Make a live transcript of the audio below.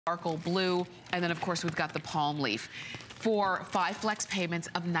sparkle blue, and then of course we've got the palm leaf for 5 flex payments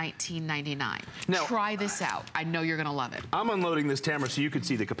of $19.99. Now, try this out. I know you're gonna love it. I'm unloading this, Tamara, so you can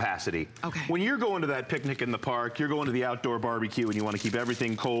see the capacity. Okay. When you're going to that picnic in the park, you're going to the outdoor barbecue and you want to keep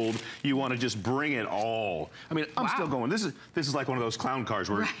everything cold, you want to just bring it all. I mean, I'm still going, this is like one of those clown cars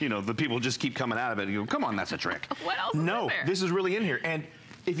where, you know, the people just keep coming out of it and you go, come on, that's a trick. What else is No, in there? this is really in here. And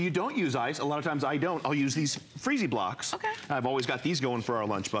if you don't use ice, a lot of times I don't, I'll use these freezy blocks. Okay. I've always got these going for our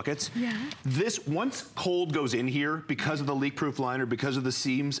lunch buckets. Yeah. This, once cold goes in here, because of the leak-proof liner, because of the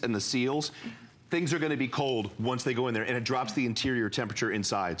seams and the seals, things are gonna be cold once they go in there, and it drops the interior temperature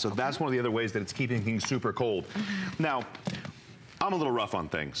inside. So that's one of the other ways that it's keeping things super cold. Now, I'm a little rough on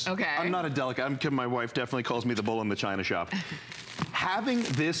things. Okay. I'm not a delicate, my wife definitely calls me the bull in the china shop. Having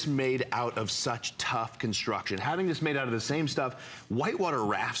this made out of such tough construction, having this made out of the same stuff whitewater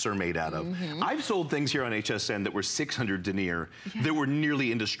rafts are made out of. I've sold things here on HSN that were 600 denier that were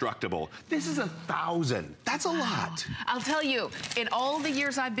nearly indestructible. This is 1,000. That's a lot. I'll tell you, in all the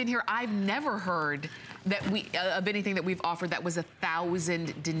years I've been here, I've never heard that of anything that we've offered that was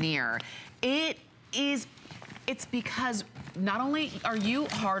 1,000 denier. It's because not only are you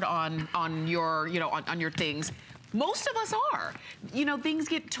hard on your, you know, on your things, most of us are. You know, things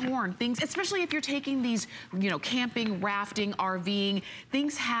get torn, especially if you're taking these, you know, camping, rafting, RVing,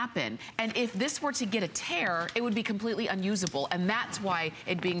 things happen. And if this were to get a tear, it would be completely unusable. And that's why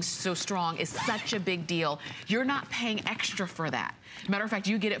it being so strong is such a big deal. You're not paying extra for that. Matter of fact,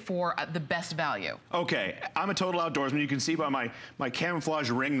 you get it for the best value. Okay, I'm a total outdoorsman. You can see by my camouflage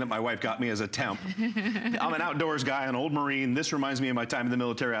ring that my wife got me as a temp. I'm an outdoors guy, an old Marine. This reminds me of my time in the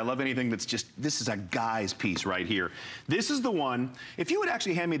military. I love anything that's just, this is a guy's piece right here. This is the one, if you would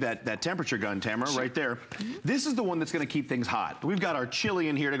actually hand me that temperature gun, Tamara, right there, this is the one that's gonna keep things hot. We've got our chili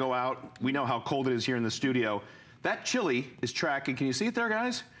in here to go out. We know how cold it is here in the studio. That chili is tracking, can you see it there,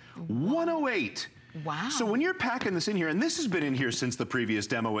 guys? 108. Wow. So when you're packing this in here, and this has been in here since the previous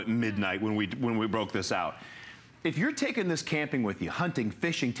demo at midnight when we broke this out. If you're taking this camping with you, hunting,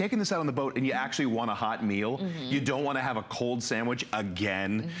 fishing, taking this out on the boat and you actually want a hot meal, you don't want to have a cold sandwich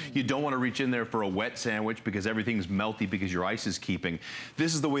again, you don't want to reach in there for a wet sandwich because everything's melty because your ice is keeping,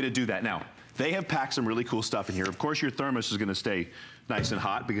 this is the way to do that. Now, they have packed some really cool stuff in here. Of course, your thermos is going to stay nice and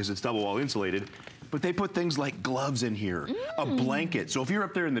hot because it's double wall insulated. But they put things like gloves in here, a blanket. So if you're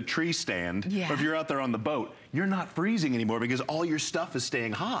up there in the tree stand, or if you're out there on the boat, you're not freezing anymore because all your stuff is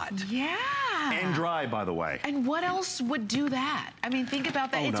staying hot. Yeah. And dry, by the way. And what else would do that? I mean, think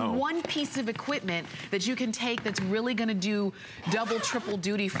about that. It's one piece of equipment that you can take that's really gonna do double, triple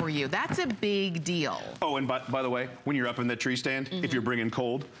duty for you. That's a big deal. Oh, and by the way, when you're up in that tree stand, if you're bringing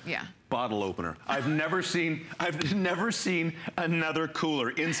cold, bottle opener. I've never seen another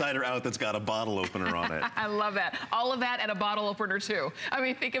cooler inside or out that's got a bottle opener on it. I love that. All of that and a bottle opener too. I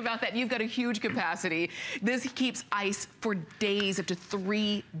mean, think about that. You've got a huge capacity. This keeps ice for days, up to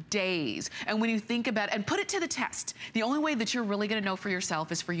 3 days. And when you think about it, and put it to the test, the only way that you're really gonna know for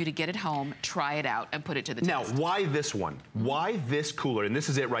yourself is for you to get it home, try it out, and put it to the test. Now, why this one? Why this cooler? And this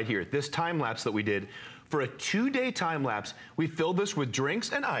is it right here. This time lapse that we did. For a 2-day time lapse, we filled this with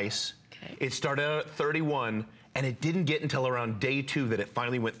drinks and ice. It started out at 31, and it didn't get until around day 2 that it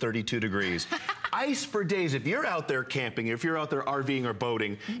finally went 32 degrees. Ice for days. If you're out there camping, if you're out there RVing or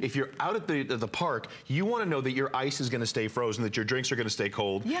boating, if you're out at the park, you want to know that your ice is going to stay frozen, that your drinks are going to stay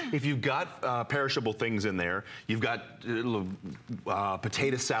cold. If you've got perishable things in there, you've got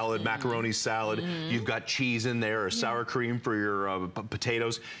potato salad, macaroni salad, you've got cheese in there, or sour cream for your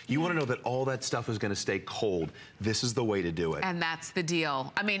potatoes. You want to know that all that stuff is going to stay cold. This is the way to do it. And that's the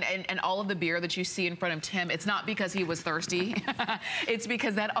deal. I mean, and all of the beer that you see in front of Tim, it's not because he was thirsty. It's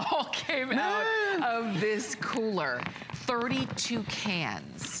because that all came out of this cooler. 32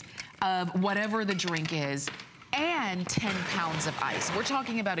 cans of whatever the drink is, and 10 pounds of ice. We're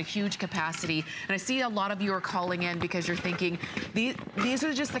talking about a huge capacity, and I see a lot of you are calling in because you're thinking, these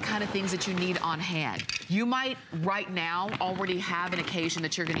are just the kind of things that you need on hand. You might right now already have an occasion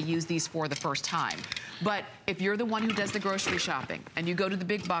that you're gonna use these for the first time. But if you're the one who does the grocery shopping, and you go to the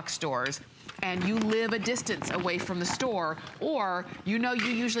big box stores, and you live a distance away from the store, or you know you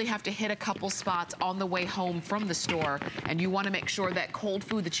usually have to hit a couple spots on the way home from the store, and you want to make sure that cold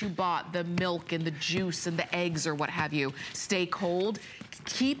food that you bought, the milk and the juice and the eggs or what have you, stay cold.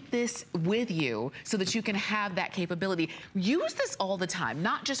 Keep this with you so that you can have that capability. Use this all the time,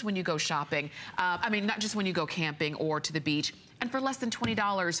 not just when you go shopping. I mean, not just when you go camping or to the beach. And for less than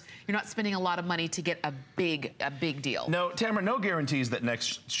 $20, you're not spending a lot of money to get a big deal. No, Tamara, no guarantees that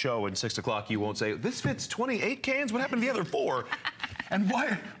next show at 6 o'clock you won't say, this fits 28 cans? What happened to the other 4? And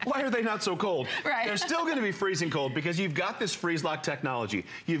why are they not so cold? Right. They're still going to be freezing cold because you've got this freeze lock technology.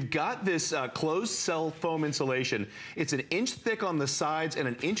 You've got this closed cell foam insulation. It's 1 inch thick on the sides and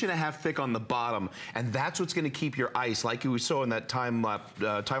 1.5 inches thick on the bottom. And that's what's going to keep your ice, like you saw in that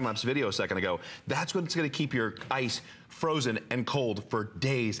time-lapse video a second ago, that's what's going to keep your ice frozen and cold for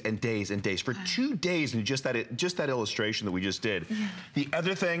days and days and days. For 2 days in just that illustration that we just did. Yeah. The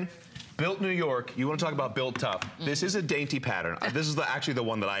other thing, Built New York, you want to talk about built tough. This is a dainty pattern. This is actually the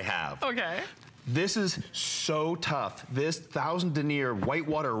one that I have. Okay. This is so tough. This 1000 denier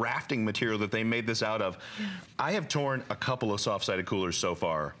whitewater rafting material that they made this out of. Yeah. I have torn a couple of soft-sided coolers so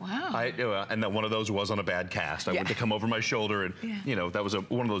far. Wow. And then one of those was on a bad cast. I went to come over my shoulder and, you know, that was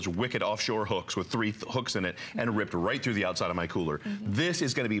one of those wicked offshore hooks with 3 hooks in it and ripped right through the outside of my cooler. This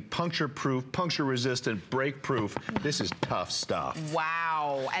is going to be puncture-proof, puncture-resistant, break-proof. This is tough stuff.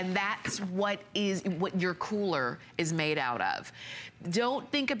 Wow. And that's what your cooler is made out of. Don't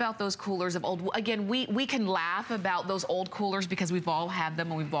think about those coolers of old. Again, we can laugh about those old coolers because we've all had them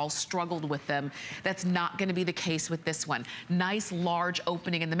and we've all struggled with them. That's not going to be the case with this one. Nice, large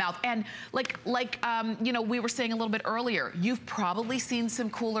opening in the mouth. And like you know, we were saying a little bit earlier, you've probably seen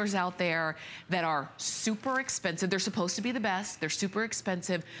some coolers out there that are super expensive. They're supposed to be the best. They're super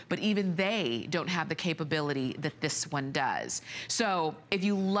expensive, but even they don't have the capability that this one does. So if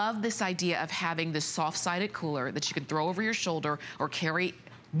you love this idea of having this soft-sided cooler that you can throw over your shoulder or carry,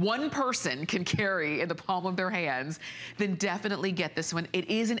 one person can carry in the palm of their hands, then definitely get this one. It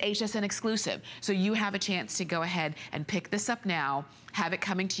is an HSN exclusive, so you have a chance to go ahead and pick this up now, have it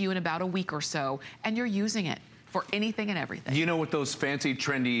coming to you in about a week or so, and you're using it for anything and everything. You know what those fancy,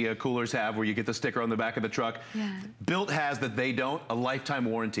 trendy coolers have where you get the sticker on the back of the truck? Yeah. Built has that they don't, a lifetime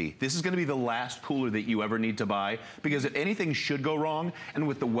warranty. This is gonna be the last cooler that you ever need to buy because if anything should go wrong, and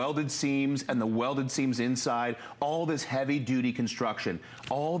with the welded seams and the welded seams inside, all this heavy duty construction,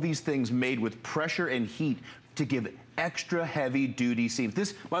 all these things made with pressure and heat to give extra heavy duty seams.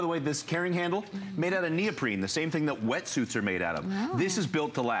 This, by the way, this carrying handle, made out of neoprene, the same thing that wetsuits are made out of. Oh. This is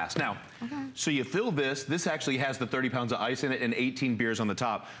built to last. Now, so you fill this actually has the 30 pounds of ice in it and 18 beers on the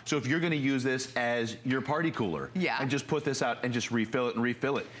top. So if you're gonna use this as your party cooler and just put this out and just refill it and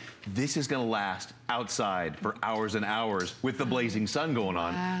refill it, this is gonna last outside for hours and hours with the blazing sun going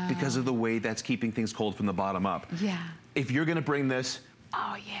on because of the way that's keeping things cold from the bottom up. Yeah. If you're gonna bring this,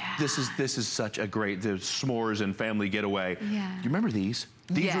 oh yeah. this is such a great, the s'mores and family getaway. Yeah. You remember these?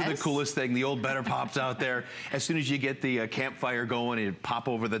 These Yes. were the coolest thing. The old Better Pops out there. As soon as you get the campfire going, it'd pop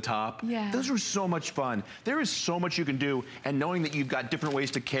over the top. Yeah. Those were so much fun. There is so much you can do, and knowing that you've got different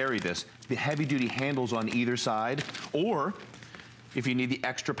ways to carry this, the heavy-duty handles on either side, or if you need the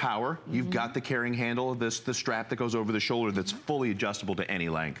extra power, you've got the carrying handle, the strap that goes over the shoulder that's fully adjustable to any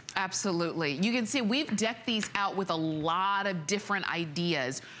length. Absolutely. You can see we've decked these out with a lot of different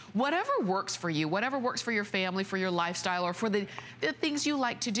ideas. Whatever works for you, whatever works for your family, for your lifestyle, or for the things you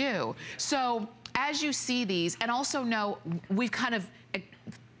like to do. So as you see these, and also know we've kind of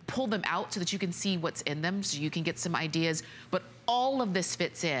pull them out so that you can see what's in them, so you can get some ideas, but all of this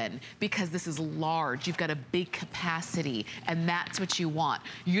fits in because this is large. You've got a big capacity, and that's what you want.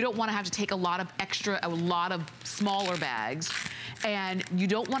 You don't want to have to take a lot of smaller bags, and you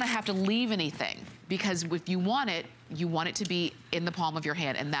don't want to have to leave anything because if you want it to be in the palm of your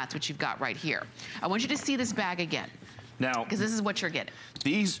hand, and that's what you've got right here. I want you to see this bag again. Now, because this is what you're getting.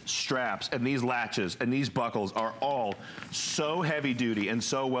 These straps and these latches and these buckles are all so heavy duty and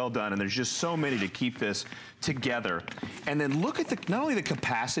so well done, and there's just so many to keep this together. And then look at not only the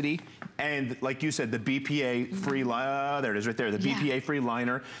capacity, and like you said, the BPA free liner, there it is right there, the BPA free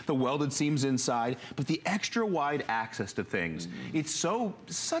liner, the welded seams inside, but the extra wide access to things. It's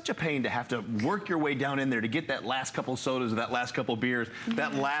such a pain to have to work your way down in there to get that last couple sodas, that last couple beers,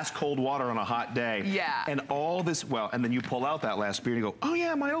 that last cold water on a hot day. Yeah. And all this, well, and then you pull out that last beer and you go, oh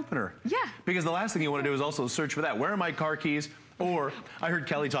yeah, my opener. Yeah. Because the last thing you want to do is also search for that. Where are my car keys? Or, I heard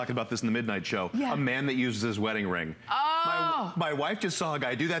Kelly talking about this in the Midnight Show, a man that uses his wedding ring. Oh! My wife just saw a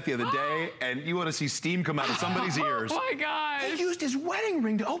guy do that the other day, and you want to see steam come out of somebody's ears. Oh my gosh! He used his wedding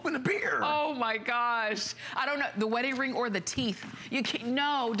ring to open a beer. Oh my gosh! I don't know, the wedding ring or the teeth. You can't,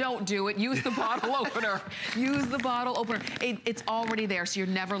 no, don't do it. Use the bottle opener. Use the bottle opener. It's already there, so you're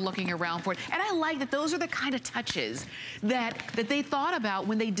never looking around for it. And I like that those are the kind of touches that they thought about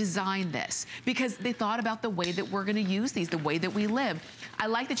when they designed this, because they thought about the way that we're going to use these, the way that that we live. I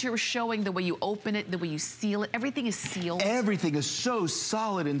like that you were showing the way you open it, the way you seal it. Everything is sealed. Everything is so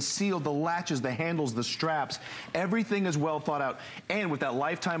solid and sealed. The latches, the handles, the straps, everything is well thought out. And with that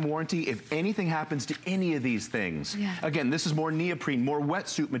lifetime warranty, if anything happens to any of these things, again, this is more neoprene, more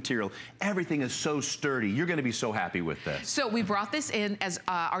wetsuit material. Everything is so sturdy. You're gonna be so happy with this. So we brought this in as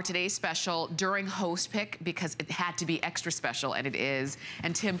our today's special during Host Pick because it had to be extra special, and it is.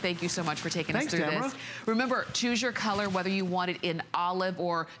 And Tim, thank you so much for taking us through Tamara. this. Remember, choose your color, whether you want it in olive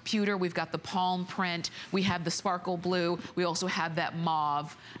or pewter. We've got the palm print. We have the sparkle blue. We also have that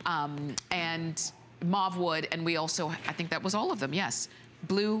mauve and mauve wood. And we also, I think that was all of them, yes.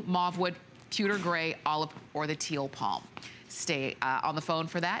 Blue, mauve wood, pewter gray, olive, or the teal palm. Stay on the phone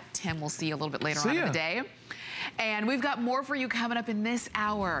for that. Tim, we'll see you a little bit later on in the day. And we've got more for you coming up in this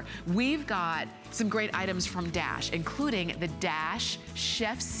hour. We've got some great items from Dash, including the Dash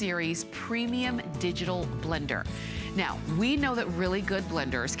Chef Series Premium Digital Blender. Now, we know that really good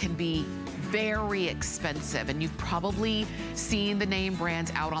blenders can be very expensive, and you've probably seen the name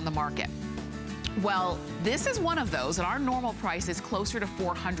brands out on the market. Well, this is one of those, and our normal price is closer to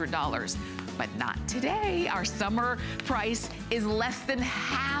 $400. But not today. Our summer price is less than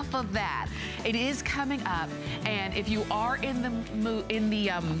half of that. It is coming up, and if you are in the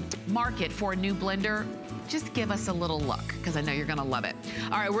market for a new blender, just give us a little look, because I know you're gonna love it.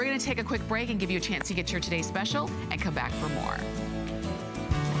 All right, we're gonna take a quick break and give you a chance to get your today's special and come back for more.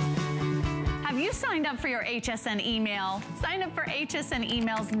 Have you signed up for your HSN email? Sign up for HSN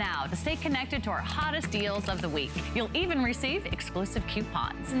emails now to stay connected to our hottest deals of the week. You'll even receive exclusive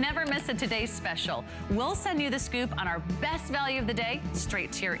coupons. Never miss a today's special. We'll send you the scoop on our best value of the day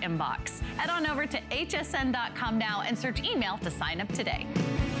straight to your inbox. Head on over to hsn.com now and search email to sign up today.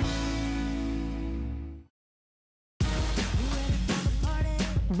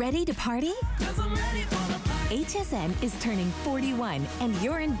 Ready to party? 'Cause I'm ready for the party. HSN is turning 41, and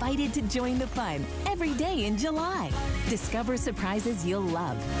you're invited to join the fun every day in July. Discover surprises you'll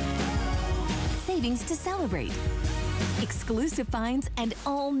love, savings to celebrate, exclusive finds, and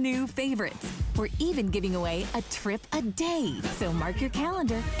all new favorites. We're even giving away a trip a day. So mark your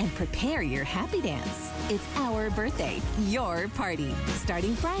calendar and prepare your happy dance. It's our birthday, your party.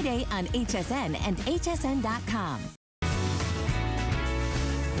 Starting Friday on HSN and hsn.com.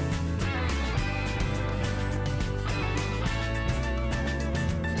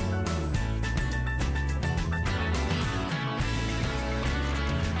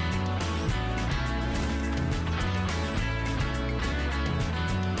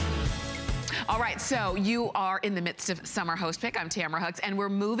 All right, so you are in the midst of Summer Host Pick. I'm Tamara Hooks, and we're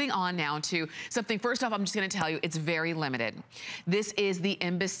moving on now to something. First off, I'm just gonna tell you, it's very limited. This is the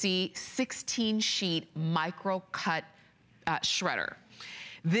Embassy 16-sheet micro cut shredder.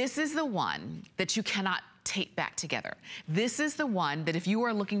 This is the one that you cannot tape back together. This is the one that if you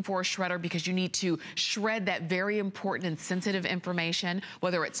are looking for a shredder because you need to shred that very important and sensitive information,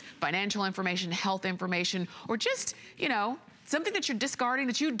 whether it's financial information, health information, or just, you know, something that you're discarding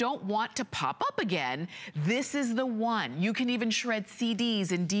that you don't want to pop up again, this is the one. You can even shred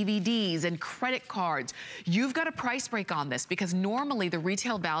CDs and DVDs and credit cards. You've got a price break on this because normally the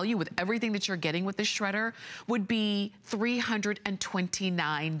retail value with everything that you're getting with this shredder would be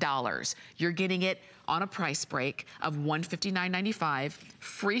 $329. You're getting it on a price break of $159.95,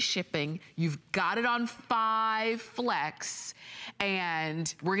 free shipping. You've got it on 5 flex,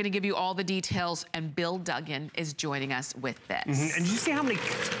 and we're gonna give you all the details, and Bill Duggan is joining us with this. And do you see how many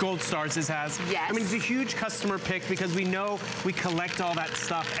gold stars this has? Yes. I mean, it's a huge customer pick because we know we collect all that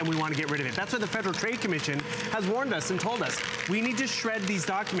stuff and we want to get rid of it. That's why the Federal Trade Commission has warned us and told us we need to shred these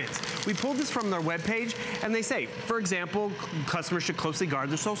documents. We pulled this from their webpage, and they say, for example, customers should closely guard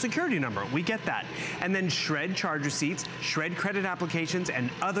their social security number. We get that. And then shred charge receipts, shred credit applications,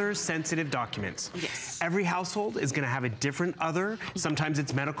 and other sensitive documents. Yes. Every household is going to have a different other. Sometimes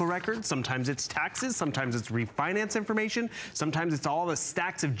it's medical records, sometimes it's taxes, sometimes it's refinance information, sometimes it's all the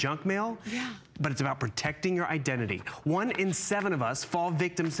stacks of junk mail. Yeah. But it's about protecting your identity. 1 in 7 of us fall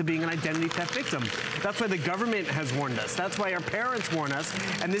victims to being an identity theft victim. That's why the government has warned us. That's why our parents warn us.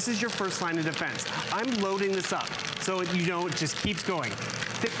 And this is your first line of defense. I'm loading this up so you know it just keeps going.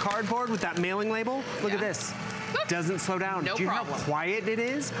 Thick cardboard with that mailing label. Look at this. Doesn't slow down. No Do you know problem. how quiet it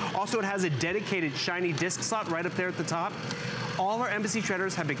is? Also, it has a dedicated shiny disc slot right up there at the top. All our Embassy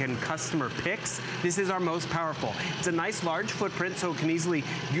shredders have become customer picks. This is our most powerful. It's a nice large footprint, so it can easily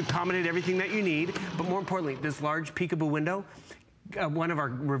accommodate everything that you need. But more importantly, this large peekaboo window, one of our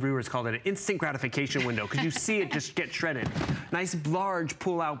reviewers called it an instant gratification window because you see it just get shredded. Nice large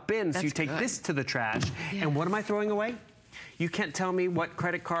pull-out bin, so you take this to the trash. And what am I throwing away? You can't tell me what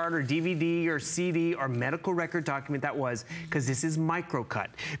credit card or DVD or CD or medical record document that was, because this is microcut.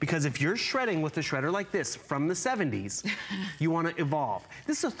 Because if you're shredding with a shredder like this from the 70s, you want to evolve.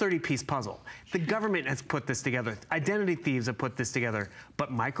 This is a 30-piece puzzle. The government has put this together. Identity thieves have put this together.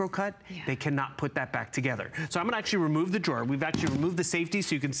 But microcut, they cannot put that back together. So I'm going to actually remove the drawer. We've actually removed the safety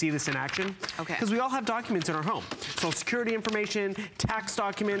so you can see this in action. Okay. Because we all have documents in our home. Social Security information, tax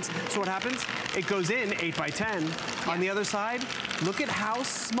documents. So what happens? It goes in 8 by 10. On the other side, look at how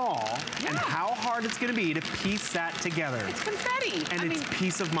small and how hard it's going to be to piece that together. It's confetti. And it's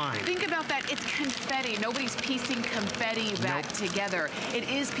peace of mind. Think about that. It's confetti. Nobody's piecing confetti back together. It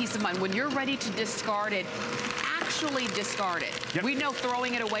is peace of mind. When you're ready to discard it, actually discard it. We know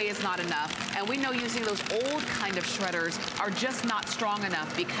throwing it away is not enough, and we know using those old kind of shredders are just not strong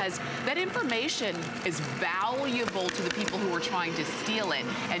enough, because that information is valuable to the people who are trying to steal it,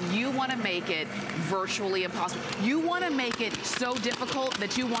 and you want to make it virtually impossible. You want to make it so difficult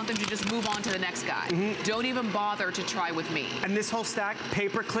that you want them to just move on to the next guy. Don't even bother to try with me. And this whole stack,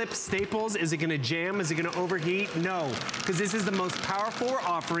 paper clips, staples, is it going to jam? Is it going to overheat? No, because this is the most powerful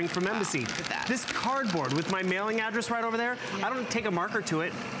offering from Embassy. Look at that. This cardboard with my mailing address right over there, I don't take a marker to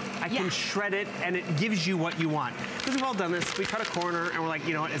it. I can shred it, and it gives you what you want. Because we've all done this. We cut a corner, and we're like,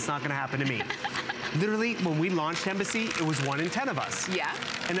 you know what? It's not going to happen to me. Literally, when we launched Embassy, it was 1 in 10 of us.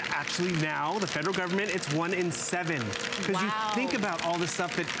 And actually now, the federal government, it's 1 in 7. Because you think about all the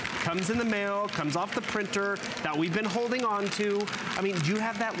stuff that comes in the mail, comes off the printer, that we've been holding on to. I mean, do you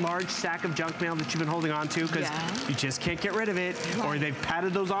have that large stack of junk mail that you've been holding on to? Because you just can't get rid of it. Or they've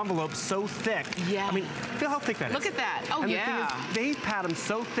padded those envelopes so thick. I mean, feel how thick that is. Look at that. Oh, and the thing is, they pad them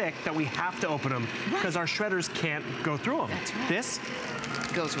so thick that we have to open them because our shredders can't go through them. That's right. This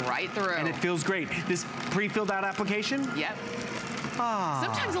goes right through. And it feels great. This pre-filled out application.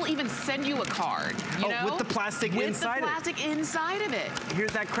 Sometimes they'll even send you a card, you know? With the plastic inside With the plastic inside of it.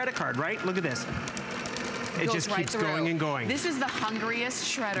 Here's that credit card, right? Look at this. It just keeps going and going. This is the hungriest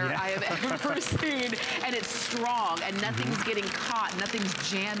shredder I have ever seen, and it's strong, and nothing's getting caught, nothing's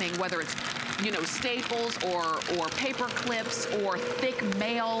jamming, whether it's, you know, staples or paper clips or thick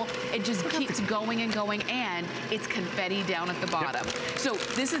mail. It just keeps going and going, and it's confetti down at the bottom. So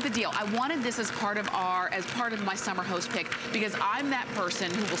this is the deal. I wanted this as part of my summer host pick, because I'm that person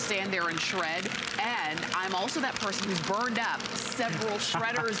who will stand there and shred, and I'm also that person who's burned up several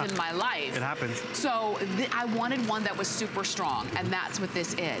shredders in my life. It happens. So I wanted one that was super strong, and that's what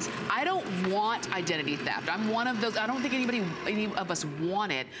this is. I don't want identity theft. I'm one of those, I don't think any of us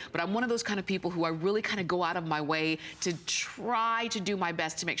want it, but I'm one of those kind of people who I really kind of go out of my way to try to do my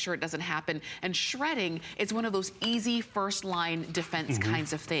best to make sure it doesn't happen. And shredding is one of those easy first line defense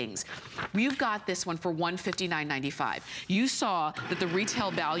kinds of things. You've got this one for $159.95. You saw that the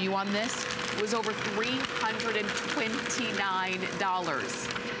retail value on this was over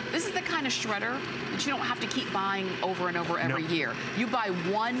 $329. This is the kind of shredder that you don't have to keep buying over and over every year. You buy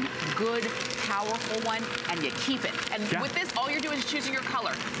one good, powerful one, and you keep it. And with this, all you're doing is choosing your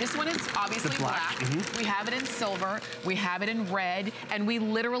color. This one is obviously black. We have it in silver. We have it in red. And we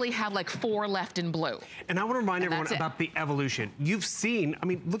literally have like 4 left in blue. And I want to remind everyone about the evolution. You've seen, I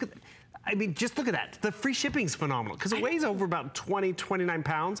mean, look at just look at that. The free shipping's phenomenal because it weighs over about 20, 29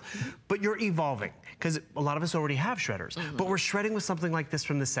 pounds, but you're evolving because a lot of us already have shredders, but we're shredding with something like this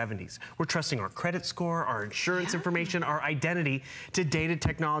from the 70s. We're trusting our credit score, our insurance information, our identity to dated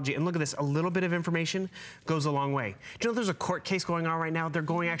technology. And look at this, a little bit of information goes a long way. Do you know there's a court case going on right now? They're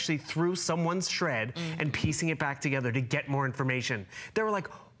going actually through someone's shred and piecing it back together to get more information. They were like,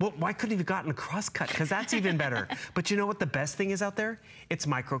 well, why couldn't he have gotten a cross-cut? Because that's even better. But you know what the best thing is out there? It's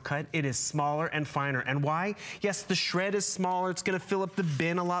micro-cut. It is smaller and finer. And why? Yes, the shred is smaller. It's going to fill up the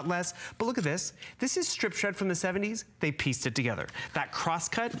bin a lot less. But look at this. This is strip shred from the 70s. They pieced it together. That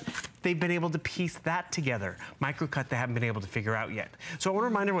cross-cut, they've been able to piece that together. Micro-cut, they haven't been able to figure out yet. So I want to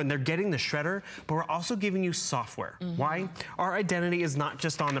remind everyone, they're getting the shredder, but we're also giving you software. Why? Our identity is not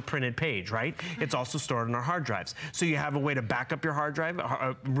just on the printed page, right? It's also stored on our hard drives. So you have a way to back up your hard drive,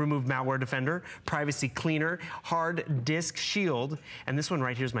 remove malware defender, privacy cleaner, hard disk shield, and this one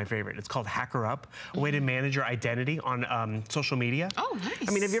right here is my favorite. It's called Hacker Up, a way to manage your identity on social media. Oh, nice.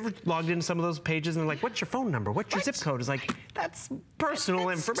 I mean, have you ever logged into some of those pages and they're like, what's your phone number? What's your zip code? It's like, that's personal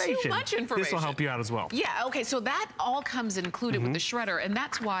information. Too much information. This will help you out as well. Yeah, okay, so that all comes included with the shredder, and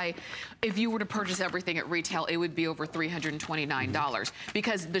that's why if you were to purchase everything at retail, it would be over $329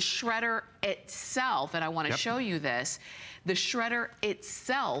 because the shredder itself, and I want to show you this, the shredder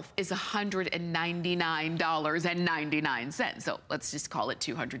itself is $199.99. So let's just call it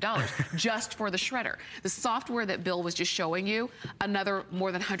 $200 just for the shredder. The software that Bill was just showing you, another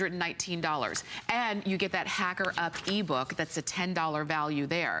more than $119. And you get that Hacker Up ebook, that's a $10 value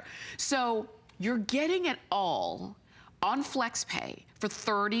there. So you're getting it all on FlexPay for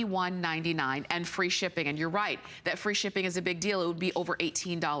 $31.99 and free shipping. And you're right, that free shipping is a big deal. It would be over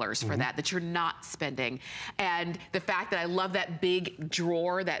 $18 for that you're not spending. And the fact that I love that big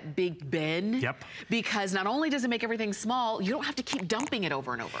drawer, that big bin, because not only does it make everything small, you don't have to keep dumping it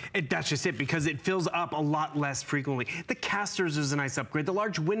over and over. That's just it, because it fills up a lot less frequently. The casters is a nice upgrade. The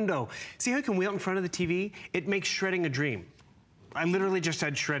large window. See how you can wheel it in front of the TV? It makes shredding a dream. I literally just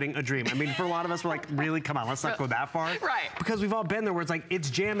said shredding a dream. I mean, for a lot of us, we're like, really, come on, let's not go that far. Right. Because we've all been there where it's like, it's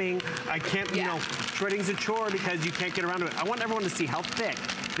jamming. I can't, you know, shredding's a chore because you can't get around to it. I want everyone to see how thick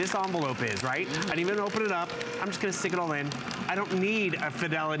this envelope is, right? I didn't even open it up. I'm just gonna stick it all in. I don't need a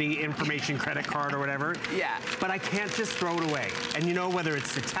Fidelity information credit card or whatever. But I can't just throw it away. And you know, whether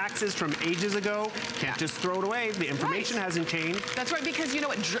it's the taxes from ages ago, can't just throw it away. The information hasn't changed. That's right, because you know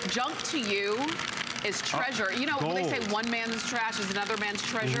what, junk to you is treasure. You know, when they say one man's trash is another man's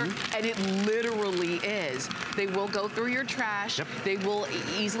treasure, and it literally is. They will go through your trash. They will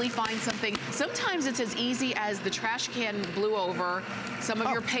easily find something. Sometimes it's as easy as the trash can blew over. Some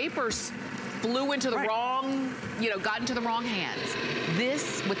of your papers flew into the wrong, you know, got into the wrong hands.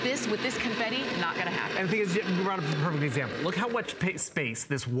 With this confetti, not gonna happen. And the thing is, you brought up a perfect example. Look how much space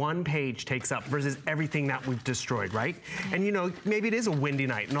this one page takes up versus everything that we've destroyed, right? And you know, maybe it is a windy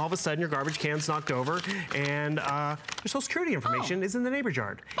night, and all of a sudden your garbage can's knocked over, and your Social Security information is in the neighbor's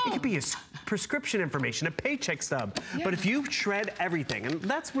yard. It could be a prescription information, a paycheck stub. But if you shred everything, and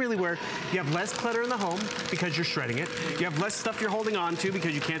that's really where you have less clutter in the home because you're shredding it. You have less stuff you're holding on to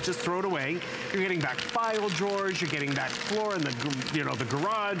because you can't just throw it away. You're getting back file drawers, you're getting back floor in the, you know, the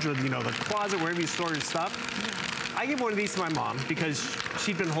garage or, you know, the closet, wherever you store your stuff. I give one of these to my mom because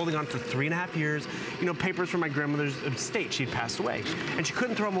she'd been holding on for 3.5 years. You know, papers from my grandmother's estate. She'd passed away. And she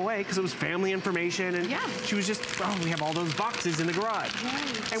couldn't throw them away because it was family information. And she was just, oh, we have all those boxes in the garage.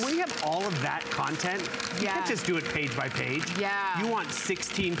 And when you have all of that content, you can't just do it page by page. You want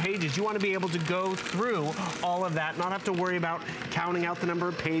 16 pages. You want to be able to go through all of that, not have to worry about counting out the number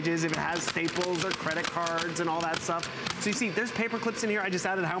of pages, if it has staples or credit cards and all that stuff. So you see, there's paper clips in here. I just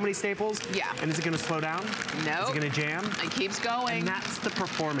added how many staples? And is it going to slow down? No. Is it going to jam? It keeps going. And that's the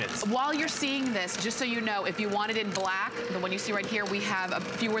performance. While you're seeing this, just so you know, if you want it in black, the one you see right here, we have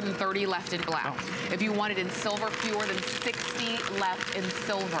fewer than 30 left in black. If you want it in silver, fewer than 60 left in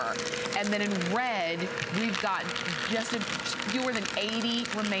silver. And then in red, we've got just fewer than 80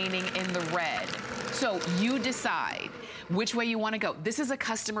 remaining in the red. So you decide which way you want to go. This is a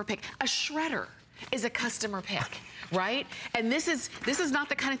customer pick. A shredder is a customer pick, right? And this is not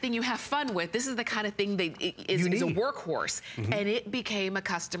the kind of thing you have fun with. This is the kind of thing that is a workhorse. And it became a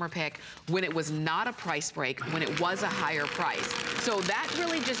customer pick when it was not a price break, when it was a higher price. So that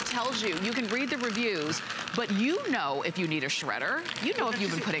really just tells you, you can read the reviews, but you know if you need a shredder. You know if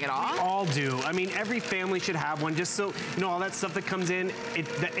you've been putting it off. We all do. I mean, every family should have one, just so, you know, all that stuff that comes in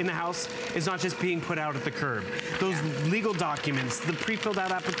the house is not just being put out at the curb. Those legal documents, the pre-filled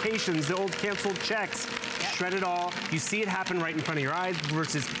out applications, the old canceled checks, shred it all. You see it happen right in front of your eyes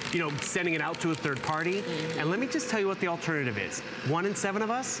versus, you know, sending it out to a third party. And let me just tell you what the alternative is. 1 in 7 of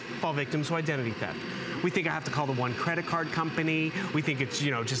us fall victims to identity theft. We think I have to call the one credit card company. We think it's, you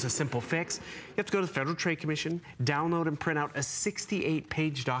know, just a simple fix. You have to go to the Federal Trade Commission, download and print out a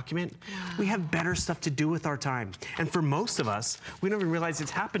 68-page document. We have better stuff to do with our time. And for most of us, we don't even realize it's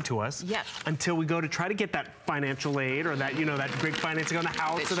happened to us until we go to try to get that financial aid or that, you know, that great financing on the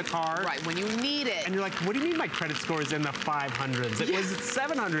house or the car. Right, when you need it. And you're like, what do you mean my credit score is in the 500s? It was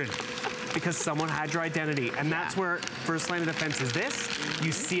 700. Because someone had your identity. And that's where first line of defense is this.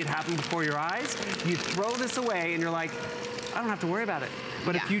 You see it happen before your eyes. You throw this away and you're like, I don't have to worry about it.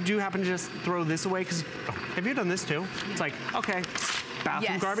 But if you do happen to just throw this away, because have you done this too? It's like, okay,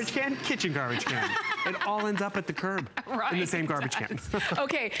 bathroom garbage can, kitchen garbage can. It all ends up at the curb in the same garbage can.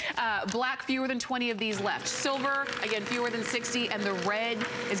 Okay, black, fewer than 20 of these left. Silver, again, fewer than 60, and the red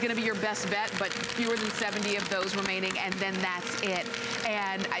is gonna be your best bet, but fewer than 70 of those remaining, and then that's it.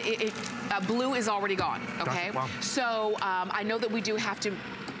 And blue is already gone, okay? Wow. So I know that we do have to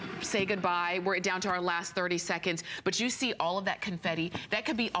say goodbye. We're down to our last 30 seconds, but you see all of that confetti. That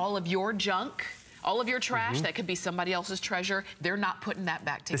could be all of your junk All of your trash, that could be somebody else's treasure, they're not putting that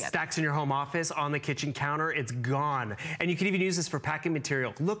back together. The stacks in your home office, on the kitchen counter, it's gone. And you can even use this for packing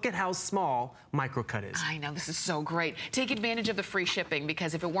material. Look at how small Microcut is. I know, this is so great. Take advantage of the free shipping,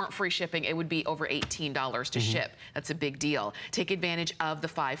 because if it weren't free shipping, it would be over $18 to ship. That's a big deal. Take advantage of the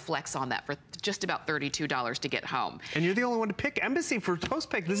 5 flex on that for just about $32 to get home. And you're the only one to pick Embassy for post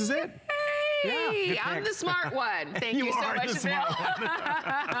pick. This is it. Hey, I'm the smart one. Thank you so much, Bill.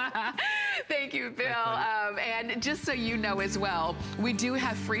 Thank you, Bill. And just so you know as well, we do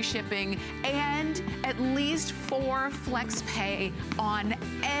have free shipping and at least 4 flex pay on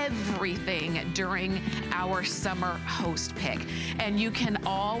everything during our summer host pick. And you can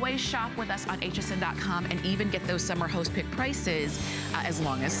always shop with us on hsn.com and even get those summer host pick prices as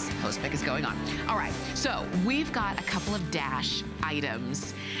long as host pick is going on. All right, so we've got a couple of Dash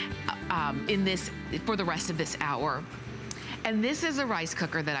items in this for the rest of this hour. And this is a rice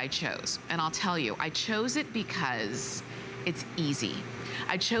cooker that I chose. And I'll tell you, I chose it because it's easy.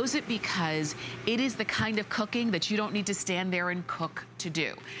 I chose it because it is the kind of cooking that you don't need to stand there and cook to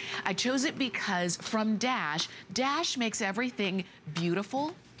do. I chose it because from Dash, Dash makes everything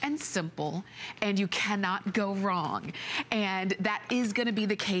beautiful and simple, and you cannot go wrong. And that is gonna be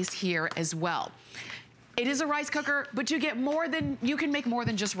the case here as well. It is a rice cooker, but you get more than, you can make more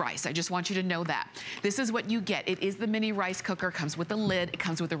than just rice. I just want you to know that. This is what you get. It is the mini rice cooker, comes with a lid, it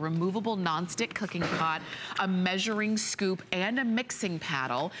comes with a removable nonstick cooking pot, a measuring scoop, and a mixing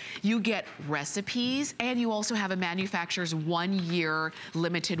paddle. You get recipes, and you also have a manufacturer's 1-year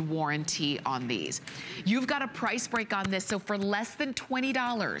limited warranty on these. You've got a price break on this, so for less than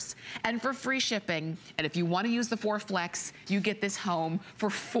 $20 and for free shipping, and if you want to use the 4 flex, you get this home for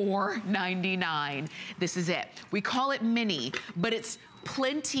 $4.99. This is it. We call it mini, but it's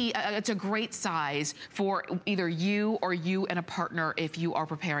plenty, it's a great size for either you or you and a partner if you are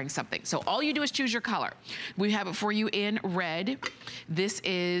preparing something. So all you do is choose your color. We have it for you in red. This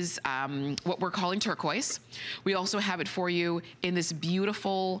is what we're calling turquoise. We also have it for you in this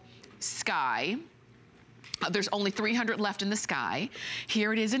beautiful sky. There's only 300 left in the sky.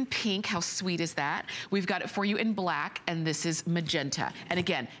 Here it is in pink. How sweet is that? We've got it for you in black, and this is magenta. And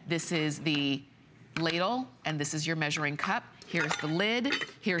again, this is the ladle, and this is your measuring cup. Here's the lid,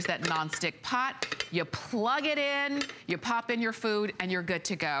 here's that nonstick pot. You plug it in, you pop in your food, and you're good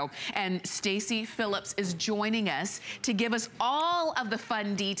to go. And Stacy Phillips is joining us to give us all of the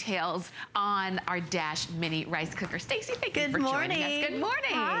fun details on our Dash mini rice cooker. Stacy, thank you for joining us. Good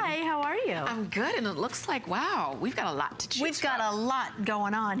morning. Hi, how are you? I'm good, and it looks like, wow, we've got a lot to choose from. We've got a lot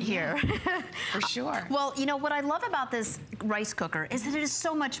going on here. For sure. Well, you know, what I love about this rice cooker is that it is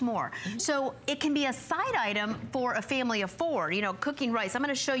so much more. So it can be a side item for a family of 4. You know, cooking rice. I'm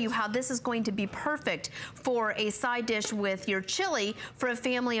going to show you how this is going to be perfect for a side dish with your chili for a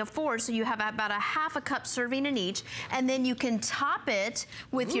family of 4. So you have about a ½ cup serving in each, and then you can top it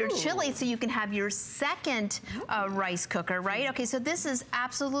with your chili so you can have your second rice cooker, right? Okay, so this is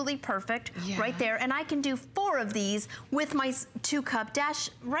absolutely perfect right there, and I can do 4 of these with my 2-cup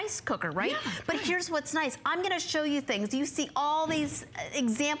Dash rice cooker, right? Yeah, but here's what's nice. I'm going to show you things. You see all these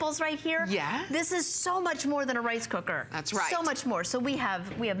examples right here? Yeah. This is so much more than a rice cooker. That's right. So much more. So we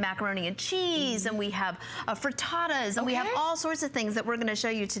have macaroni and cheese, and we have frittatas, and we have all sorts of things that we're going to show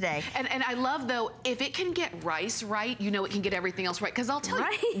you today. And I love, though, if it can get rice right, you know it can get everything else right. Because I'll tell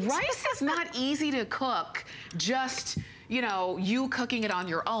you, rice is not easy to cook just, you know, you cooking it on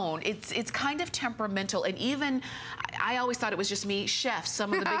your own. It's kind of temperamental. And even, I always thought it was just me, chefs,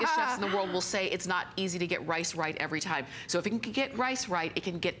 some of the biggest chefs in the world will say it's not easy to get rice right every time. So if it can get rice right, it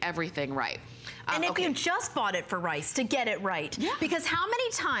can get everything right. And if you just bought it for rice, to get it right. Because how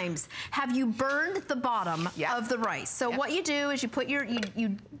many times have you burned the bottom of the rice? So what you do is you put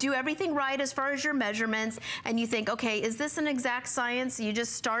you do everything right as far as your measurements, and you think, okay, is this an exact science? You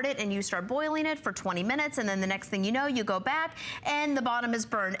just start it and you start boiling it for 20 minutes, and then the next thing you know, you go back and the bottom is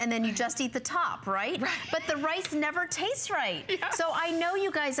burned, and then you just eat the top, right? But the rice never tastes right. So I know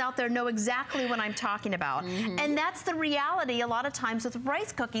you guys out there know exactly what I'm talking about. And that's the reality a lot of times with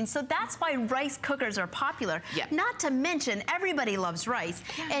rice cooking. So that's why rice cookers are popular. Not to mention, everybody loves rice.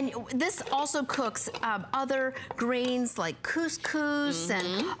 And this also cooks other grains like couscous,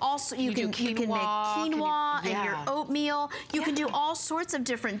 and also you can make quinoa and your oatmeal. You can do all sorts of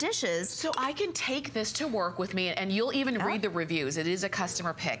different dishes. So I can take this to work with me, and you'll even read the reviews. It is a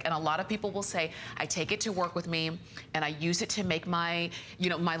customer pick, and a lot of people will say, I take it to work with me, and I use it to make my, you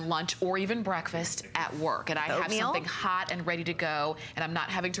know, my lunch or even breakfast at work. And I have something hot and ready to go, and I'm not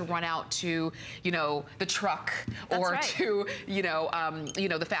having to run out to, you know, the truck or to, you know,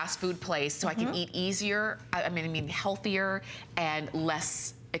 the fast food place. So I can eat easier, I mean healthier and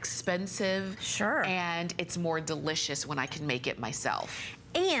less expensive. Sure. And it's more delicious when I can make it myself.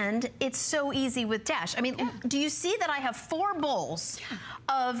 And it's so easy with Dash. I mean, do you see that I have 4 bowls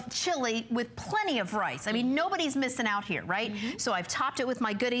of chili with plenty of rice? I mean, nobody's missing out here, right? So I've topped it with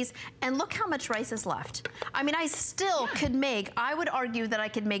my goodies, and look how much rice is left. I mean, I still could make, I would argue that I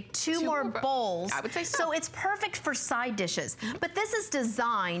could make two more bowls. I would say so. So it's perfect for side dishes. But this is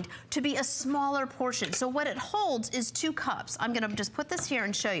designed to be a smaller portion. So what it holds is 2 cups. I'm gonna just put this here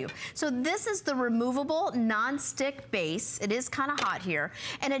and show you. So this is the removable non-stick base. It is kind of hot here.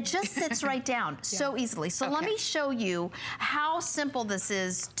 And it just sits right down so easily. So let me show you how simple this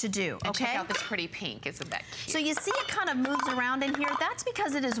is to do, and check out this pretty pink, isn't that cute? So you see it kind of moves around in here. That's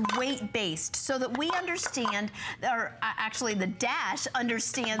because it is weight-based, so that we understand, or actually the Dash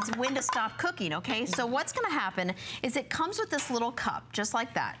understands when to stop cooking, okay? So what's gonna happen is it comes with this little cup, just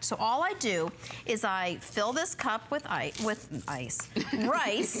like that. So all I do is I fill this cup with rice.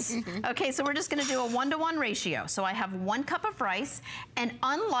 Okay, so we're just gonna do a 1-to-1 ratio. So I have 1 cup of rice, and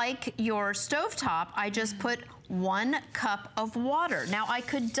unlike your stovetop, I just put 1 cup of water. Now I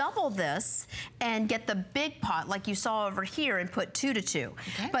could double this and get the big pot like you saw over here and put 2 to 2.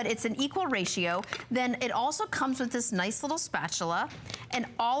 But it's an equal ratio. Then it also comes with this nice little spatula, and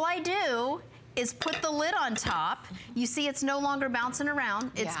all I do is put the lid on top. You see it's no longer bouncing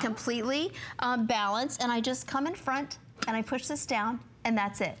around. It's completely balanced, and I just come in front and I push this down, and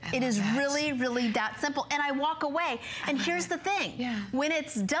that's it. It is really, really that simple. And I walk away. And here's the thing. When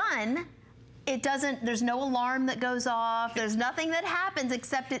it's done, it doesn't, there's no alarm that goes off. There's nothing that happens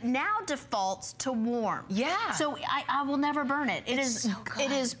except it now defaults to warm. So I will never burn it. It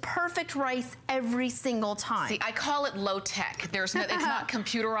is perfect rice every single time. See, I call it low tech. There's no, it's not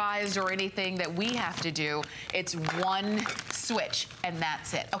computerized or anything that we have to do. It's 1 switch and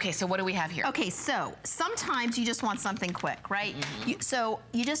that's it. Okay, so what do we have here? Okay, so sometimes you just want something quick, right? So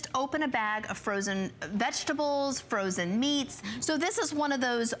you just open a bag of frozen vegetables, frozen meats. So this is one of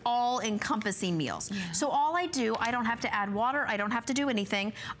those all-encompassing meals. So all I do, I don't have to add water, I don't have to do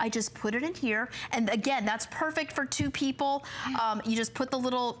anything. I just put it in here, and again, that's perfect for 2 people. You just put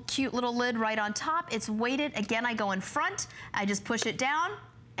the cute little lid right on top. It's weighted. Again, I go in front, I just push it down,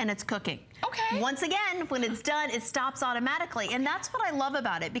 and it's cooking. Once again, when it's done, it stops automatically. And that's what I love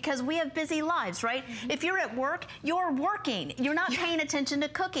about it, because we have busy lives, right? If you're at work, you're working. You're not paying attention to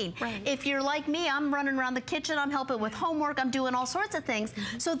cooking. If you're like me, I'm running around the kitchen, I'm helping with homework, I'm doing all sorts of things.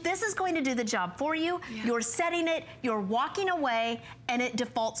 So this is going to do the job for you. You're setting it, you're walking away, and it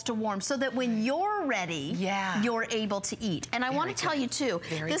defaults to warm, so that when you're ready, you're able to eat. And I want to tell you too,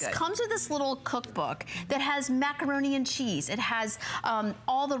 this comes with this little cookbook that has macaroni and cheese. It has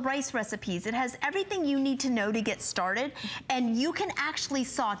all the rice recipes. It has everything you need to know to get started, and you can actually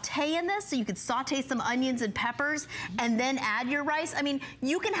saute in this, so you can saute some onions and peppers and then add your rice. I mean,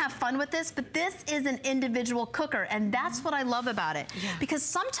 you can have fun with this, but this is an individual cooker, and that's what I love about it. Because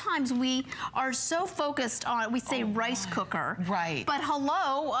sometimes we are so focused on, we say rice cooker, but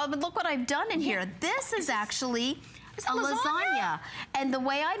hello, look what I've done in here. This is actually a lasagna. And the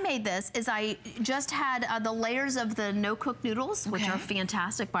way I made this is I just had the layers of the no-cook noodles, which are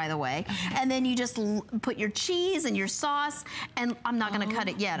fantastic, by the way. And then you just put your cheese and your sauce, and I'm not gonna cut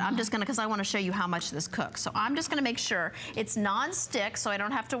it yet. I'm just gonna, because I wanna show you how much this cooks. So I'm just gonna make sure it's non-stick, so I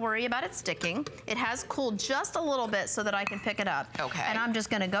don't have to worry about it sticking. It has cooled just a little bit so that I can pick it up. And I'm just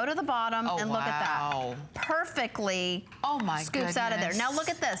gonna go to the bottom and look at that. Perfectly scoops out of there. Now look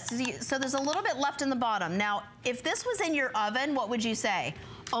at this. So there's a little bit left in the bottom. Now, if this was in your oven, what would you say?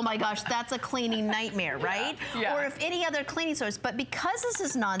 Oh my gosh, that's a cleaning nightmare, right? Or if any other cleaning source. But because this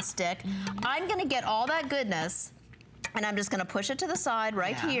is nonstick, I'm gonna get all that goodness, and I'm just gonna push it to the side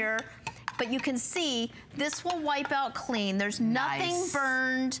right here. But you can see this will wipe out clean. There's nothing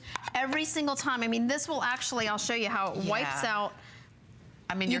burned every single time. I mean, this will actually, I'll show you how it wipes out.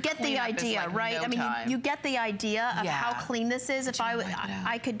 I mean, you get the idea, right? I mean, you get the idea of how clean this is. If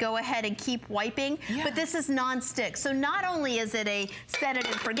I could go ahead and keep wiping, but this is non-stick. So not only is it a set it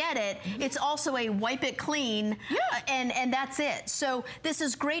and forget it, it's also a wipe it clean, and that's it. So this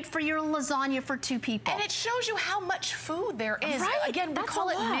is great for your lasagna for 2 people. And it shows you how much food there is. Again, we call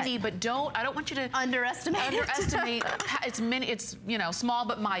it mini, but I don't want you to underestimate it's mini, it's, you know, small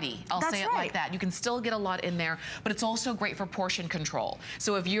but mighty. I'll say it like that. You can still get a lot in there, but it's also great for portion control.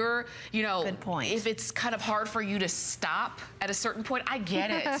 So if you're, you know, if it's kind of hard for you to stop at a certain point, I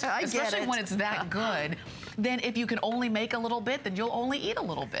get it. Especially when it's that good. then if you can only make a little bit, then you'll only eat a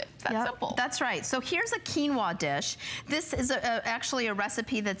little bit. It's that simple. That's right. So here's a quinoa dish. This is actually a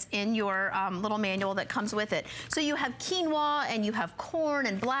recipe that's in your little manual that comes with it. So you have quinoa and you have corn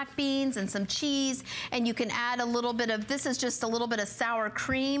and black beans and some cheese, and you can add a little bit of, this is just a little bit of sour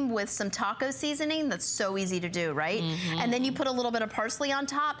cream with some taco seasoning. That's so easy to do, right? And then you put a little bit of parsley on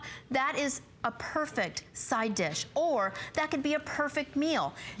top. That is a perfect side dish, or that could be a perfect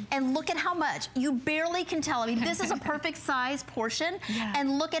meal. And look at how much. You barely can tell. I mean, this is a perfect size portion,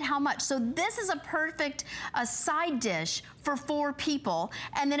 and look at how much. So this is a perfect side dish for 4 people.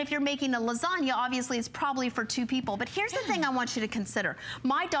 And then if you're making a lasagna, obviously it's probably for 2 people. But here's the thing I want you to consider.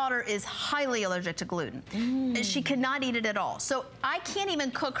 My daughter is highly allergic to gluten. She cannot eat it at all. So I can't even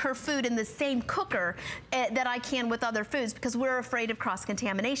cook her food in the same cooker that I can with other foods, because we're afraid of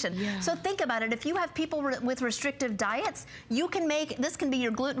cross-contamination. So think about it. If you have people with restrictive diets, you can make, this can be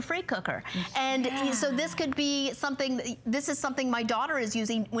your gluten-free cooker. And so this could be something, this is something my daughter is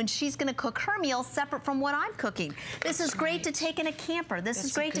using when she's gonna cook her meal separate from what I'm cooking. This is great to take in a camper. This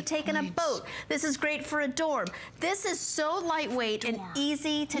is great to take in a boat. This is great for a dorm. This is so lightweight and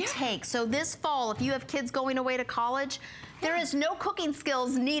easy to take. So this fall, if you have kids going away to college, there is no cooking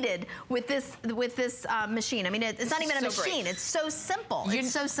skills needed with this machine. I mean, it's not even a machine. It's so simple.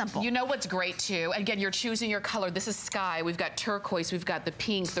 It's so simple. You know what's great too? Again, you're choosing your color. This is sky. We've got turquoise. We've got the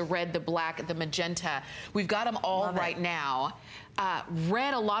pink, the red, the black, the magenta. We've got them all right now.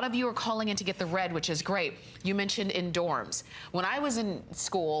 Red, a lot of you are calling in to get the red, which is great. You mentioned in dorms. When I was in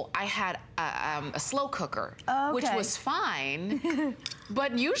school, I had a slow cooker, which was fine.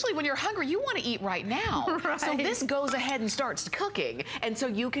 But usually when you're hungry, you want to eat right now. So this goes ahead and starts cooking. And so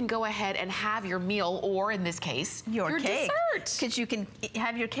you can go ahead and have your meal, or in this case, your cake. dessert. Because you can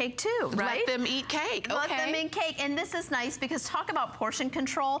have your cake too, right? Let them eat cake. Let them eat cake. And this is nice because talk about portion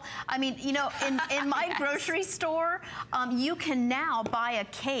control. I mean, you know, in my grocery store, you can now buy a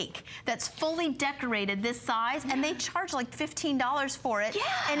cake that's fully decorated this size, and they charge like $15 for it.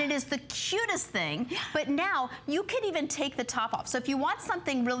 And it is the cutest thing. But now you can even take the top off. So if you want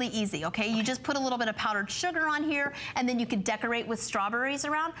something really easy, okay, you just put a little bit of powdered sugar on here, and then you could decorate with strawberries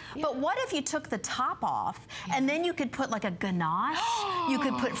around. But what if you took the top off, and then you could put like a ganache? You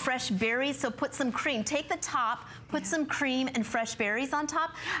could put fresh berries, so put some cream. Take the top, put some cream and fresh berries on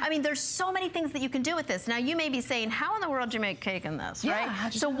top. I mean, there's so many things that you can do with this. Now, you may be saying, how in the world do you make cake in this,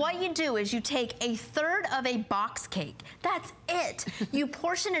 right? So what you do is you take 1/3 of a box cake. That's it. You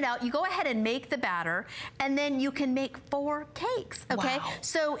portion it out. You go ahead and make the batter, and then you can make 4 cakes, okay?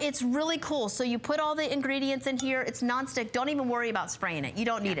 So it's really cool. So you put all the ingredients in here. It's nonstick. Don't even worry about spraying it. You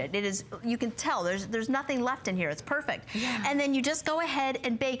don't need it. It is, you can tell there's nothing left in here. It's perfect. And then you just go ahead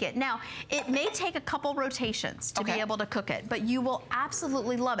and bake it. Now, it may take a couple rotations to be able to cook it, but you will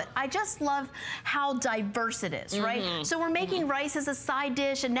absolutely love it. I just love how diverse it is, right? So we're making rice as a side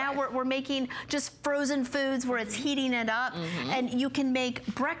dish, and now we're making just frozen foods where it's heating it up. And you can make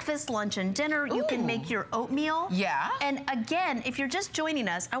breakfast, lunch, and dinner. You can make your oatmeal. And again, if you're just joining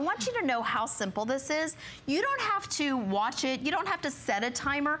us, I want you to know how simple this is. You don't have to watch it. You don't have to set a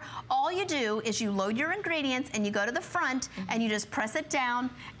timer. All you do is you load your ingredients and you go to the front and you just press it down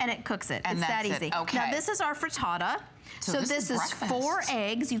and it cooks it. It's that easy. Now this is our frittata. So this is 4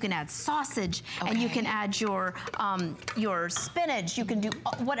 eggs. You can add sausage, and you can add your spinach. You can do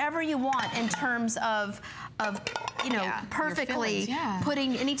whatever you want in terms of you know, perfectly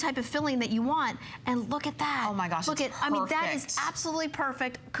putting any type of filling that you want. And look at that. Oh my gosh, look at, I mean, that is absolutely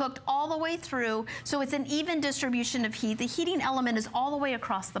perfect, cooked all the way through. So it's an even distribution of heat. The heating element is all the way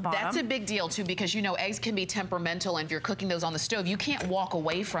across the bottom. That's a big deal too, because you know, eggs can be temperamental, and if you're cooking those on the stove, you can't walk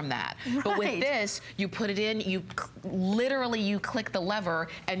away from that. But with this, you put it in, you literally, you click the lever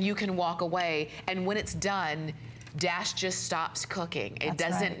and you can walk away. And when it's done, Dash just stops cooking. It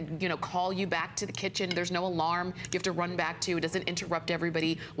doesn't, you know, call you back to the kitchen. There's no alarm you have to run back to. It doesn't interrupt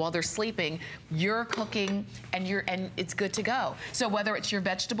everybody while they're sleeping. You're cooking, and it's good to go. So whether it's your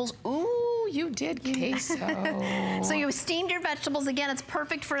vegetables, ooh, you did queso. So you steamed your vegetables. Again, it's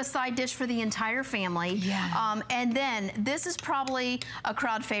perfect for a side dish for the entire family. And then this is probably a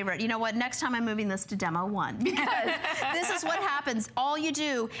crowd favorite. You know what? Next time I'm moving this to demo 1, because this is what happens. All you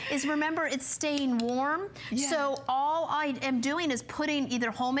do is, remember, it's staying warm. So all I am doing is putting either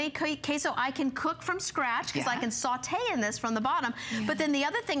homemade queso. I can cook from scratch because I can saute in this from the bottom. But then the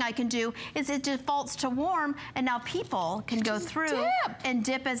other thing I can do is it defaults to warm, and now people can go through and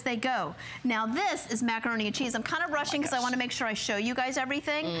dip as they go. Now this is macaroni and cheese. I'm kind of rushing because I want to make sure I show you guys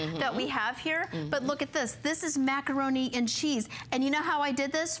everything that we have here. But look at this. This is macaroni and cheese. And you know how I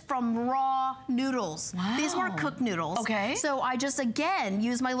did this? From raw noodles. Wow. These weren't cooked noodles. Okay. So I just, again,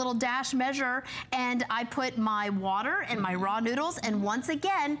 use my little Dash measure and I put my water and my raw noodles, and once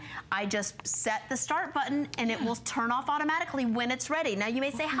again, I just set the start button and it will turn off automatically when it's ready. Now you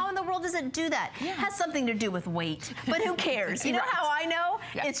may say, how in the world does it do that? It has something to do with weight, but who cares? You know how I know?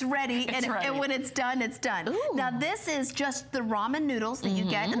 It's ready, and when it's done, it's done. Ooh. Now this is just the ramen noodles that you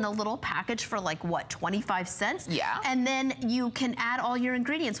get in the little package for like, what, 25 cents? Yeah. And then you can add all your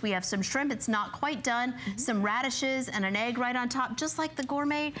ingredients. We have some shrimp, it's not quite done, some radishes and an egg right on top, just like the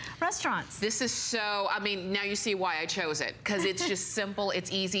gourmet restaurants. This is so, I mean, now you see why I chose it, because it's just simple,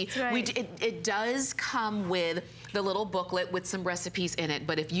 it's easy. It does come with the little booklet with some recipes in it,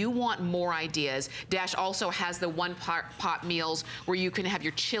 but if you want more ideas, Dash also has the one pot meals where you can have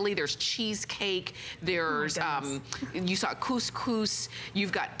your chili, there's cheesecake, there's, you saw couscous,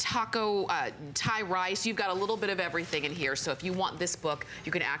 you've got taco, Thai rice, you've got a little bit of everything in here. So if you want this book,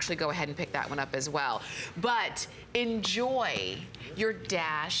 you can actually go ahead and pick that one up as well. But enjoy your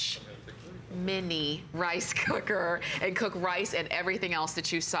Dash mini rice cooker and cook rice and everything else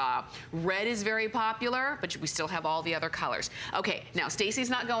that you saw. Red is very popular, but we still have all the other colors. Okay, now Stacy's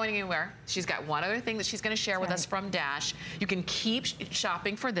not going anywhere. She's got one other thing that she's going to share with us from Dash. You can keep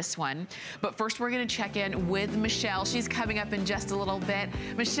shopping for this one, but first we're going to check in with Michelle. She's coming up in just a little bit.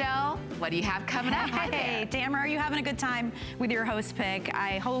 Michelle, what do you have coming up? Hey, Tamara, are you having a good time with your host pick?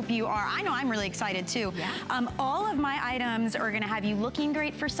 I hope you are. I know I'm really excited too. Yeah. All of my items are going to have you looking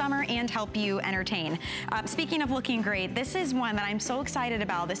great for summer and help you entertain. Speaking of looking great, this is one that I'm so excited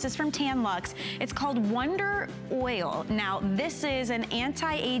about. This is from Tan Luxe. It's called Wonder Oil. Now, this is an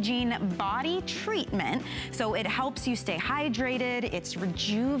anti-aging body treatment, so it helps you stay hydrated, it's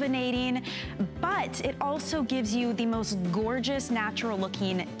rejuvenating, but it also gives you the most gorgeous, natural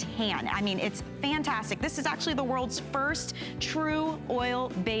looking tan. I mean, it's fantastic. This is actually the world's first true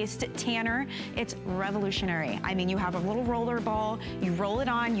oil-based tanner. It's revolutionary. I mean, you have a little roller ball, you roll it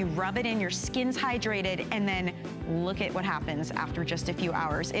on, you rub it in, your skin's hydrated, and then look at what happens after just a few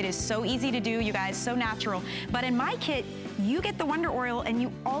hours. It is so easy to do, you guys, so natural. But in my kit, you get the Wonder Oil and you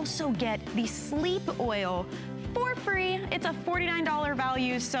also get the Sleep Oil for free. It's a $49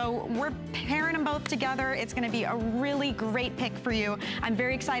 value, so we're pairing them both together. It's gonna be a really great pick for you. I'm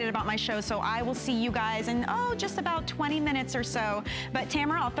very excited about my show, so I will see you guys in, just about 20 minutes or so. But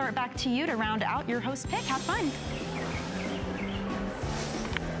Tamara, I'll throw it back to you to round out your host pick. Have fun.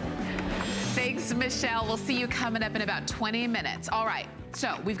 Thanks, Michelle. We'll see you coming up in about 20 minutes. All right.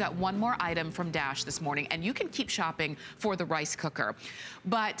 So we've got one more item from Dash this morning, and you can keep shopping for the rice cooker.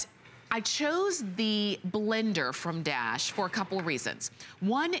 But I chose the blender from Dash for a couple of reasons.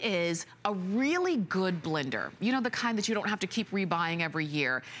 One is a really good blender. You know, the kind that you don't have to keep rebuying every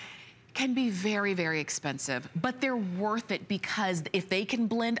year. Can be very, very expensive, but they're worth it because if they can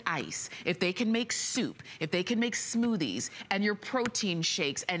blend ice, if they can make soup, if they can make smoothies and your protein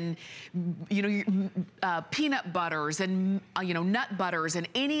shakes and, you know, your, peanut butters and, you know, nut butters and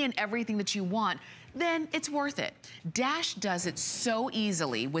any and everything that you want, then it's worth it. Dash does it so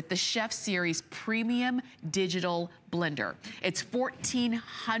easily with the Chef Series Premium Digital Blender. It's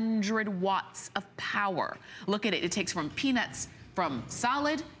 1,400 watts of power. Look at it, it takes from peanuts, from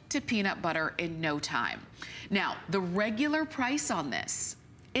solid to peanut butter in no time. Now, the regular price on this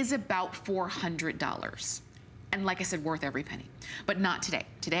is about $400. And like I said, worth every penny. But not today.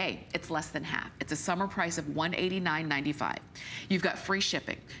 Today, it's less than half. It's a summer price of $189.95. You've got free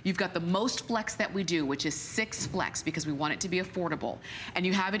shipping. You've got the most flex that we do, which is 6 flex because we want it to be affordable. And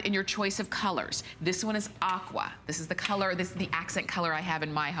you have it in your choice of colors. This one is aqua. This is the color, this is the accent color I have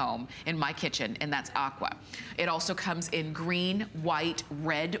in my home, in my kitchen, and that's aqua. It also comes in green, white,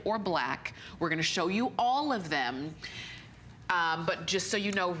 red, or black. We're gonna show you all of them. But just so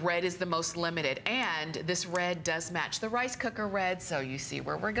you know, red is the most limited. And this red does match the rice cooker red, so you see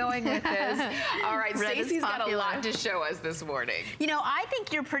where we're going with this. All right, Stacey's got a lot to show us this morning. You know, I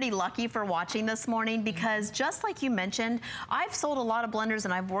think you're pretty lucky for watching this morning because just like you mentioned, I've sold a lot of blenders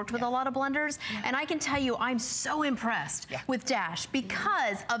and I've worked with a lot of blenders, and I can tell you I'm so impressed with Dash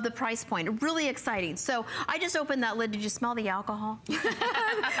because of the price point. Really exciting. So I just opened that lid. Did you smell the alcohol?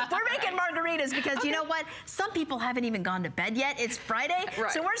 We're making margaritas because you know what? Some people haven't even gone to bed yet. yet it's Friday.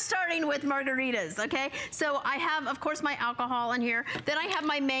 Right. So we're starting with margaritas, okay? So I have, of course, my alcohol in here. Then I have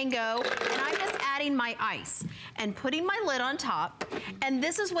my mango, and I'm just adding my ice and putting my lid on top. And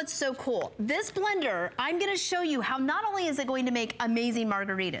this is what's so cool. This blender, I'm gonna show you how not only is it going to make amazing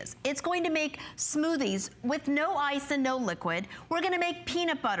margaritas, it's going to make smoothies with no ice and no liquid. We're gonna make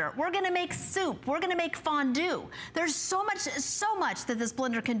peanut butter. We're gonna make soup. We're gonna make fondue. There's so much that this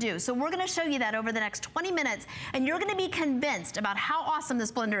blender can do. So we're gonna show you that over the next 20 minutes, and you're gonna be convinced about how awesome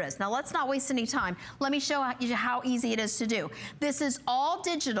this blender is. Now let's not waste any time. Let me show you how easy it is to do. This is all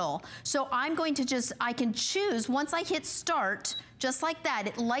digital, so I'm going to I can choose once I hit start, just like that,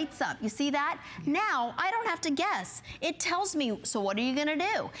 it lights up. You see that? Now, I don't have to guess. It tells me, so what are you gonna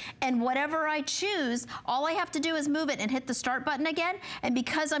do? And whatever I choose, all I have to do is move it and hit the start button again. And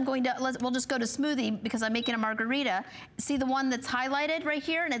because I'm going to, we'll just go to smoothie because I'm making a margarita. See the one that's highlighted right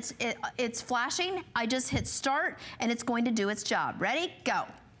here and it's flashing? I just hit start and it's going to do its job. Ready? Go.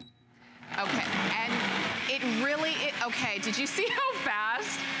 Okay, and it really, okay, did you see how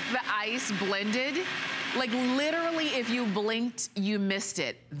fast the ice blended? Like literally, if you blinked, you missed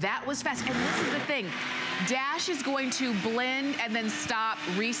it. That was fast, and this is the thing. Dash is going to blend and then stop,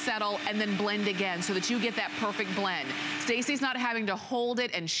 resettle, and then blend again so that you get that perfect blend. Stacy's not having to hold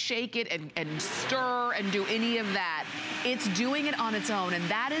it and shake it and stir and do any of that. It's doing it on its own, and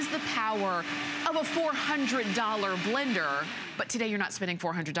that is the power of a $400 blender. But today you're not spending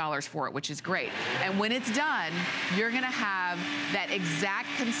 $400 for it, which is great. And when it's done, you're gonna have that exact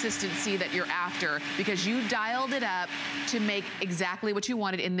consistency that you're after because you dialed it up to make exactly what you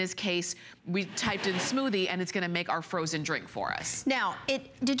wanted. In this case, we typed in smoothie and it's gonna make our frozen drink for us. Now,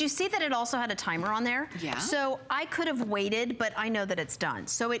 did you see that it also had a timer on there? Yeah. So I could have waited, but I know that it's done.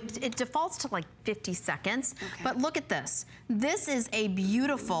 So it defaults to like 50 seconds. Okay. But look at this. This is a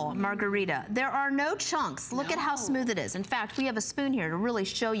beautiful margarita. There are no chunks. Look at how smooth it is. In fact, we have a spoon here to really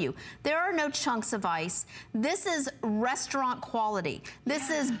show you. There are no chunks of ice. This is restaurant quality. This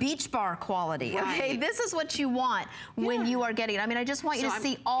is beach bar quality, okay? This is what you want when you are getting it. I mean, I just want you to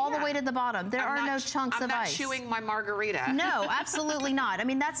see all the way to the bottom. There are no chunks of ice. I'm not chewing my margarita. No, absolutely not. I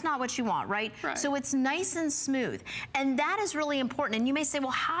mean, that's not what you want, right? So it's nice and smooth. And that is really important. And you may say,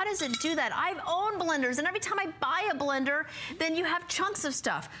 well, how does it do that? I've owned blenders, and every time I buy a blender, then you have chunks of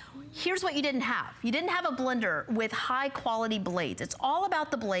stuff. Here's what you didn't have. You didn't have a blender with high quality blades. It's all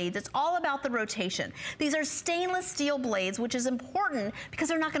about the blades. It's all about the rotation. These are stainless steel blades, which is important because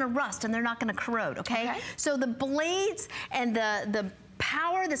they're not gonna rust and they're not gonna corrode, okay? So the blades and the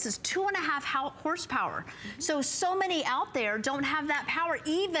power, this is 2.5 horsepower. So many out there don't have that power,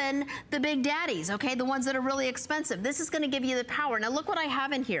 even the big daddies, okay? The ones that are really expensive. This is gonna give you the power. Now look what I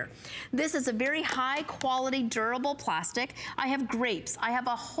have in here. This is a very high quality, durable plastic. I have grapes. I have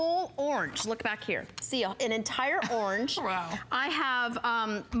a whole orange. Look back here. See, an entire orange. Wow. I have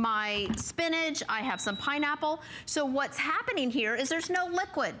my spinach. I have some pineapple. So what's happening here is there's no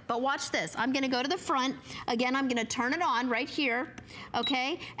liquid, but watch this. I'm gonna go to the front. Again, I'm gonna turn it on right here.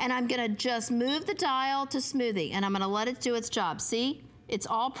 Okay, and I'm gonna just move the dial to smoothie and I'm gonna let it do its job. See, it's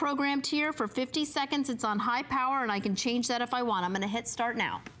all programmed here for 50 seconds. It's on high power and I can change that if I want. I'm gonna hit start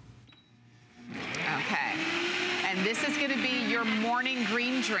now. Okay, and this is gonna be your morning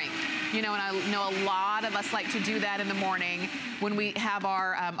green drink. You know, and I know a lot of us like to do that in the morning when we have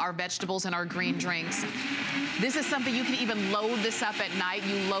our vegetables and our green drinks. This is something you can even load this up at night.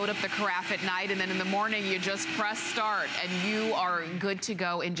 You load up the carafe at night, and then in the morning you just press start, and you are good to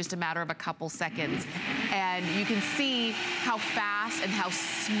go in just a matter of a couple seconds. And you can see how fast and how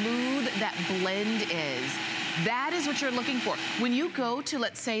smooth that blend is. That is what you're looking for. When you go to,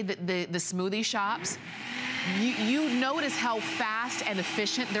 let's say, the smoothie shops, you notice how fast and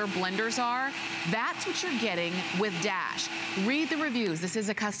efficient their blenders are. That's what you're getting with Dash. Read the reviews. This is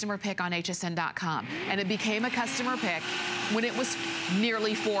a customer pick on hsn.com, and it became a customer pick when it was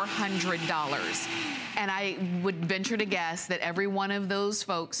nearly $400. And I would venture to guess that every one of those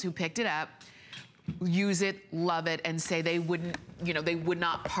folks who picked it up use it, love it, and say they wouldn't, you know, they would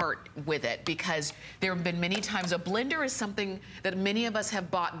not part with it, because there have been many times, a blender is something that many of us have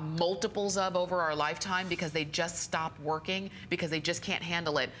bought multiples of over our lifetime because they just stop working, because they just can't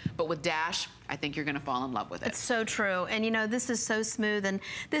handle it. But with Dash, I think you're gonna fall in love with it. It's so true. And you know, this is so smooth, and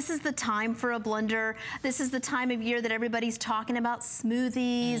this is the time for a blender. This is the time of year that everybody's talking about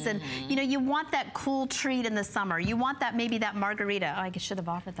smoothies, and you know, you want that cool treat in the summer. You want that, maybe that margarita. Oh, I should have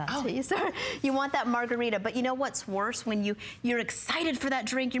offered that to you, sorry. You want that margarita, but you know what's worse? When you're excited for that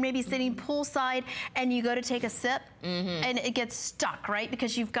drink. You're maybe sitting poolside and you go to take a sip and it gets stuck, right?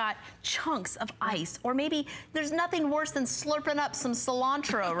 Because you've got chunks of ice, or maybe there's nothing worse than slurping up some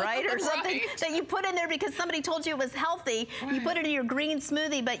cilantro, right? Or something that you put in there because somebody told you it was healthy. You put it in your green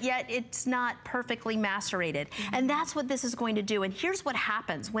smoothie, but yet it's not perfectly macerated. And that's what this is going to do. And here's what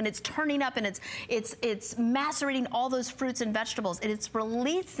happens when it's turning up and it's macerating all those fruits and vegetables, and it's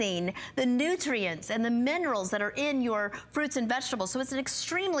releasing the nutrients and the minerals that are in your fruits and vegetables. So it's an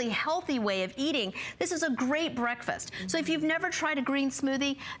extremely healthy way of eating. This is a great breakfast. So if you've never tried a green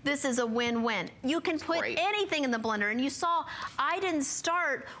smoothie, this is a win-win. You can put anything in the blender, and you saw I didn't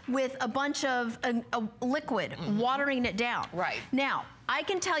start with a bunch of liquid, watering it down. Right. Now, I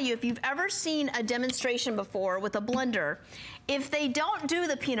can tell you, if you've ever seen a demonstration before with a blender, if they don't do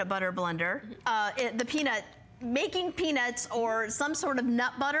the peanut butter blender, making peanuts or some sort of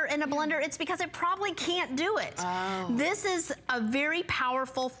nut butter in a blender, it's because it probably can't do it. This is a very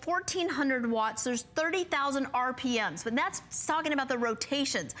powerful 1400 watts. There's 30,000 RPMs, but that's talking about the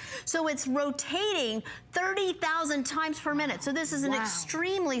rotations. So it's rotating 30,000 times per minute. So this is an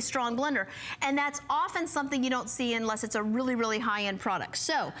extremely strong blender. And that's often something you don't see unless it's a really, really high-end product.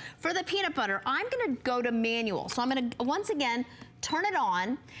 So for the peanut butter, I'm gonna go to manual. So I'm gonna, once again, turn it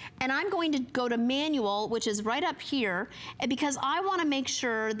on, and I'm going to go to manual, which is right up here, and because I want to make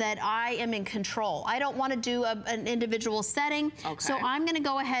sure that I am in control. I don't want to do an individual setting, so I'm going to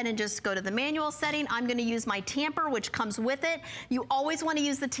go ahead and just go to the manual setting. I'm going to use my tamper, which comes with it. You always want to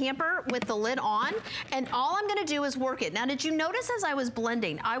use the tamper with the lid on, and all I'm going to do is work it. Now, did you notice as I was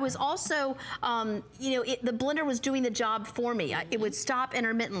blending, I was also, you know, the blender was doing the job for me. It would stop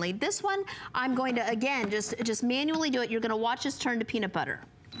intermittently. This one, I'm going to, again, just manually do it. You're going to watch this turn to peanut butter.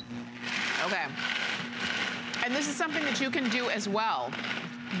 Okay. And this is something that you can do as well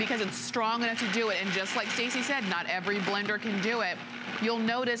because it's strong enough to do it. And just like Stacey said, not every blender can do it. You'll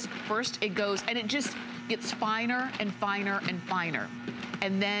notice first it goes, and it just gets finer and finer and finer.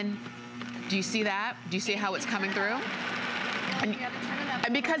 And then, do you see that? Do you see how it's coming through?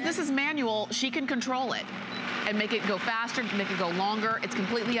 And because this is manual, she can control it and make it go faster, make it go longer. It's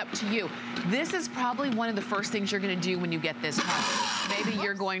completely up to you. This is probably one of the first things you're gonna do when you get this home. Maybe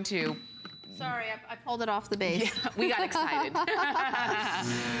you're going to... Sorry, I pulled it off the base. Yeah, we got excited.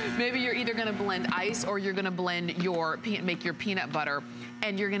 Maybe you're either gonna blend ice or you're gonna blend make your peanut butter,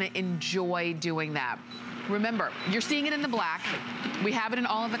 and you're gonna enjoy doing that. Remember, you're seeing it in the black. We have it in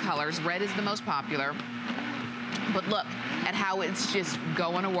all of the colors. Red is the most popular. But look at how it's just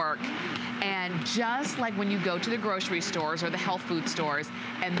going to work. And just like when you go to the grocery stores or the health food stores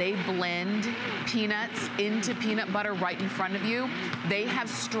and they blend peanuts into peanut butter right in front of you, they have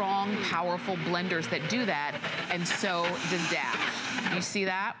strong, powerful blenders that do that, and so does Dash. You see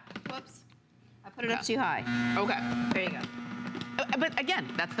that? Whoops. I put it up too high. Okay. There you go. But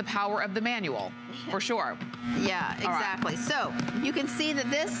again, that's the power of the manual, for sure. Yeah, exactly. Right. So you can see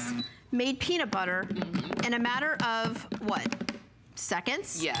that this made peanut butter in a matter of, what,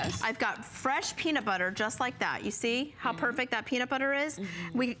 seconds? Yes. I've got fresh peanut butter just like that. You see how perfect that peanut butter is?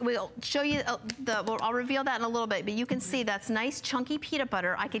 We'll show you, I'll reveal that in a little bit, but you can see that's nice chunky peanut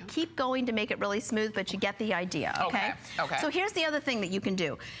butter. I could keep going to make it really smooth, but you get the idea, okay? So here's the other thing that you can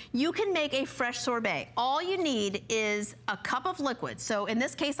do. You can make a fresh sorbet. All you need is a cup of liquid. So in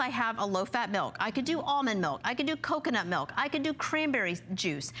this case, I have a low-fat milk. I could do almond milk. I could do coconut milk. I could do cranberry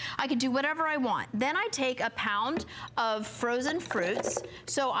juice. I could do whatever I want. Then I take a pound of frozen fruit.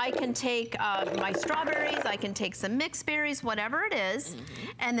 So I can take my strawberries, I can take some mixed berries, whatever it is.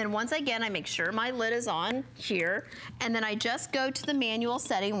 And then once again, I make sure my lid is on here. And then I just go to the manual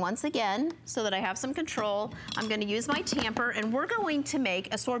setting once again so that I have some control. I'm gonna use my tamper, and we're going to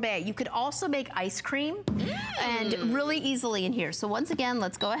make a sorbet. You could also make ice cream and really easily in here. So once again,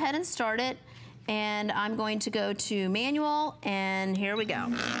 let's go ahead and start it. And I'm going to go to manual, and here we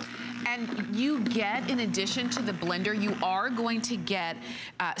go. And you get, in addition to the blender, you are going to get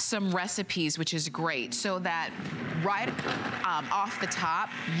some recipes, which is great. So that right off the top,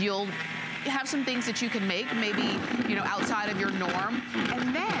 you'll have some things that you can make, maybe, you know, outside of your norm.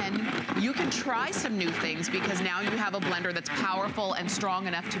 And then you can try some new things because now you have a blender that's powerful and strong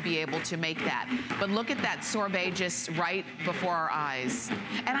enough to be able to make that. But look at that sorbet just right before our eyes.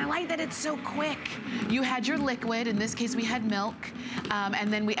 And I like that it's so quick. You had your liquid, in this case we had milk,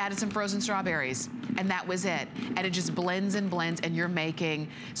 and then we added some frozen strawberries, and that was it. And it just blends and blends, and you're making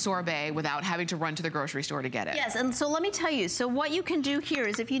sorbet without having to run to the grocery store to get it. Yes, and so let me tell you, so what you can do here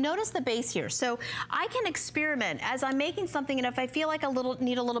is, if you notice the base here, so I can experiment as I'm making something, and if I feel like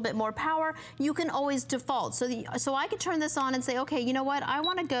need a little bit more power, you can always default. So I could turn this on and say, okay, you know what, I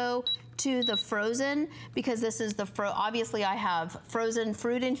want to go to the frozen because this is the obviously I have frozen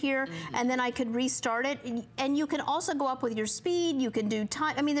fruit in here, and then I could restart it. And you can also go up with your speed. You can do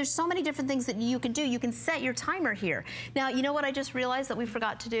time. I mean, there's so many different things that you can do. You can set your timer here. Now, you know what I just realized that we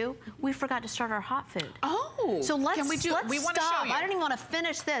forgot to do? We forgot to start our hot food. Oh, so let's can we do? Let's we want to show you. I don't even want to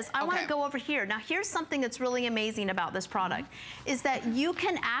finish this. I want to go over here. Now, here's something that's really amazing about this product is that you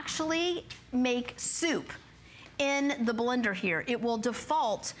can actually make soup in the blender here. It will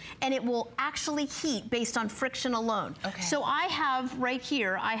default and it will actually heat based on friction alone. Okay. So I have right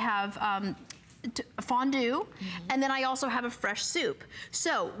here, I have fondue, and then I also have a fresh soup.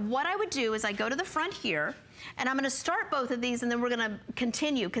 So what I would do is I go to the front here, and I'm gonna start both of these and then we're gonna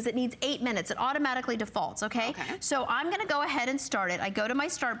continue because it needs 8 minutes. It automatically defaults, okay? So I'm gonna go ahead and start it. I go to my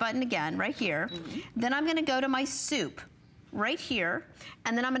start button again, right here. Then I'm gonna go to my soup right here,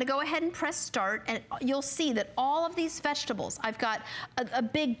 and then I'm gonna go ahead and press start, and you'll see that all of these vegetables, I've got a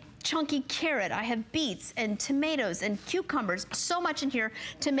big chunky carrot, I have beets and tomatoes and cucumbers, so much in here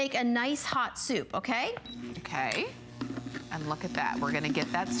to make a nice hot soup, okay? Okay. And look at that, we're gonna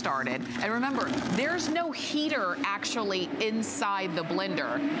get that started. And remember, there's no heater actually inside the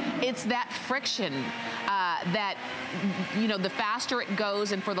blender. It's that friction that, you know, the faster it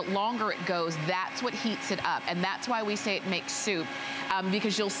goes and for the longer it goes, that's what heats it up. And that's why we say it makes soup,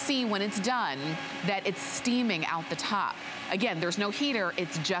 because you'll see when it's done that it's steaming out the top. Again, there's no heater,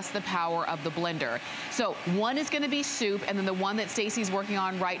 it's just the power of the blender. So one is gonna be soup, and then the one that Stacy's working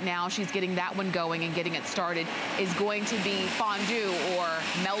on right now, she's getting that one going and getting it started, is going to be fondue or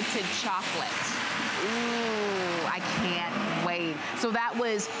melted chocolate. Ooh, I can't wait. So that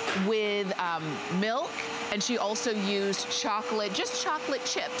was with milk, and she also used chocolate, just chocolate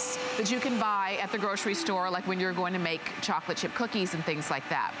chips that you can buy at the grocery store, like when you're going to make chocolate chip cookies and things like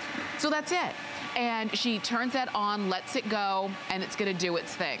that. So that's it. And she turns that on, lets it go, and it's gonna do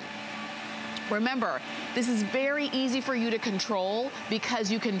its thing. Remember, this is very easy for you to control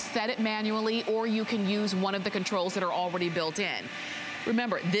because you can set it manually or you can use one of the controls that are already built in.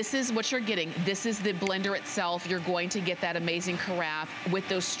 Remember, this is what you're getting. This is the blender itself. You're going to get that amazing carafe with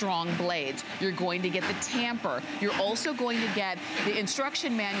those strong blades. You're going to get the tamper. You're also going to get the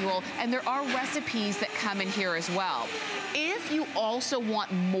instruction manual, and there are recipes that come in here as well. If you also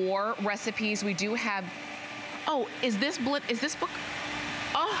want more recipes, we do have, oh, is this book?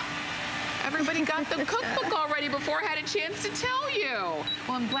 Oh, everybody got the cookbook already before I had a chance to tell you.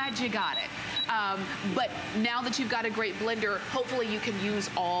 Well, I'm glad you got it. But now that you've got a great blender, hopefully you can use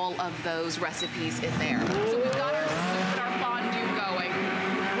all of those recipes in there. So we've got our soup and our fondue going.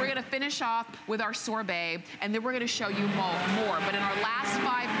 We're gonna finish off with our sorbet, and then we're gonna show you more. But in our last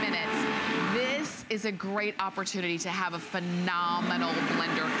 5 minutes, this is a great opportunity to have a phenomenal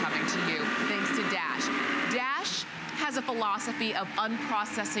blender coming to you, thanks to Dash. Dash has a philosophy of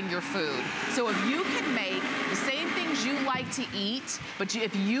unprocessing your food. So if you can make the same things you like to eat, but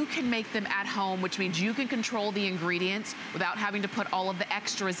if you can make them at home, which means you can control the ingredients without having to put all of the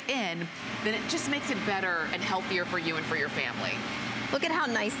extras in, then it just makes it better and healthier for you and for your family. Look at how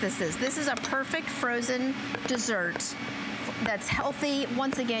nice this is. This is a perfect frozen dessert that's healthy.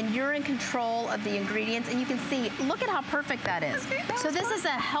 Once again, you're in control of the ingredients, and you can see, look at how perfect that is. So this is a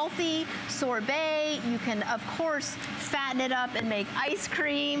healthy sorbet. You can, of course, fatten it up and make ice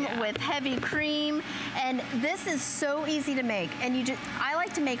cream with heavy cream. And this is so easy to make. And I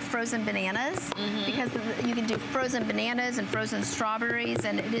like to make frozen bananas because you can do frozen bananas and frozen strawberries,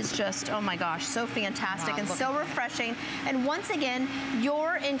 and it is just, oh my gosh, so fantastic and so refreshing. And once again,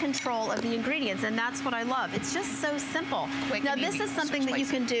 you're in control of the ingredients, and that's what I love. It's just so simple. Now this is something that you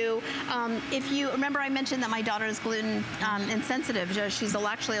can do if you, remember I mentioned that my daughter is gluten insensitive, she's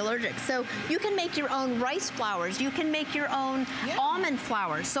actually allergic. So you can make your own rice flours, you can make your own almond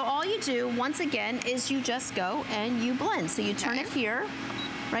flours. So all you do, once again, is you just go and you blend. So you turn it here,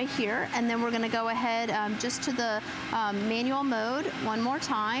 right here, and then we're gonna go ahead just to the manual mode one more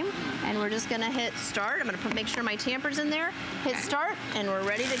time, and we're just gonna hit start. I'm gonna make sure my tamper's in there, hit start, and we're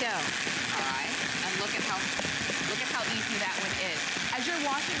ready to go. All right, and look at how easy that one is. As you're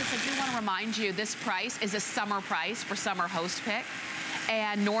watching this, I do want to remind you, this price is a summer price for Summer Host Pick.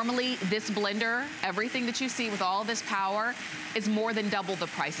 And normally this blender, everything that you see with all this power, is more than double the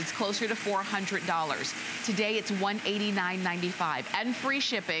price. It's closer to $400. Today it's $189.95 and free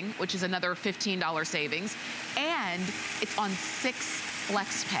shipping, which is another $15 savings. And it's on 6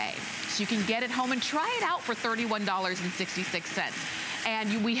 flex pay. So you can get it home and try it out for $31.66.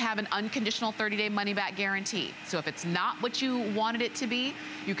 And we have an unconditional 30-day money-back guarantee. So if it's not what you wanted it to be,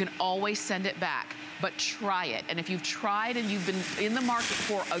 you can always send it back. But try it. And if you've tried and you've been in the market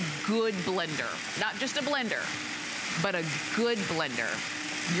for a good blender, not just a blender, but a good blender,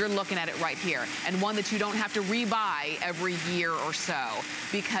 you're looking at it right here. And one that you don't have to rebuy every year or so,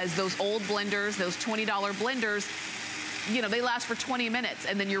 because those old blenders, those $20 blenders, you know, they last for 20 minutes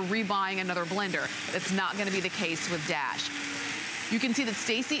and then you're rebuying another blender. That's not gonna be the case with Dash. You can see that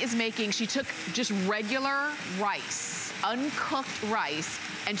Stacy is making, she took just regular rice, uncooked rice,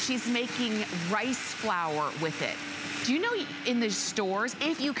 and she's making rice flour with it. Do you know in the stores,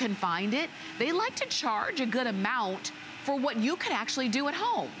 if you can find it, they like to charge a good amount for what you could actually do at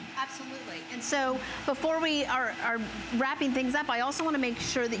home. Absolutely. And so before we are wrapping things up, I also want to make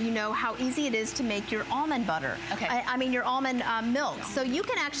sure that you know how easy it is to make your almond butter. Okay. I mean your almond milk. So you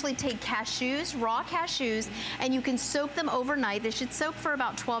can actually take cashews, raw cashews, and you can soak them overnight. They should soak for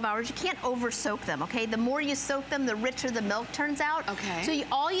about 12 hours. You can't over soak them, okay? The more you soak them, the richer the milk turns out. Okay. So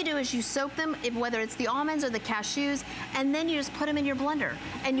all you do is you soak them, whether it's the almonds or the cashews, and then you just put them in your blender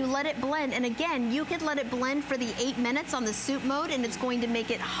and you let it blend. And again, you could let it blend for the 8 minutes on the soup mode, and it's going to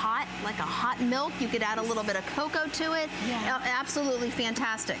make it hot, like a hot milk. You could add a little bit of cocoa to it. Yeah. Absolutely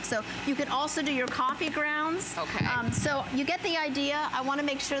fantastic. So you can also do your coffee grounds. Okay. So you get the idea. I want to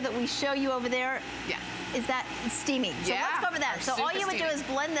make sure that we show you over there. Yeah. Is that steaming? So Yeah. let's go over that. Our So soup all you is would do steaming. is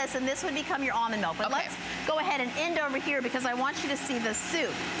blend this, and this would become your almond milk. But Okay. let's go ahead and end over here because I want you to see the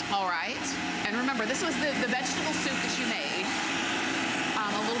soup. All right. And remember, this was the vegetable soup that you made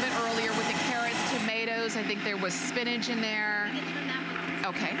a little bit earlier with the carrots, tomatoes. I think there was spinach in there.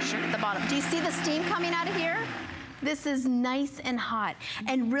 Okay, sure. At the bottom. Do you see the steam coming out of here? This is nice and hot.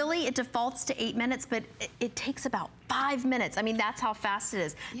 And really, it defaults to 8 minutes, but it takes about 5 minutes. I mean, that's how fast it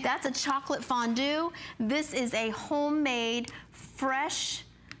is. Yeah. That's a chocolate fondue. This is a homemade, fresh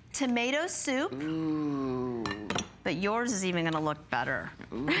tomato soup. Ooh. But yours is even gonna look better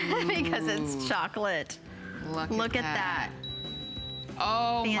because it's chocolate. Look at that.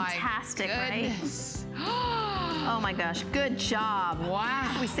 Oh, fantastic, my goodness. Right? Oh my gosh, good job.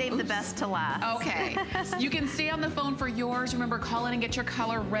 Wow. We saved the best to last. Okay. You can stay on the phone for yours. Remember, call in and get your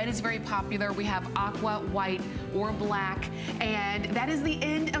color. Red is very popular. We have aqua, white, or black. And that is the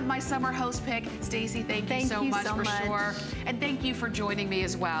end of my summer host pick. Stacy, thank you so much for sure. And thank you for joining me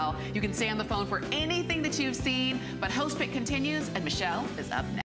as well. You can stay on the phone for anything that you've seen, but host pick continues, and Michelle is up next.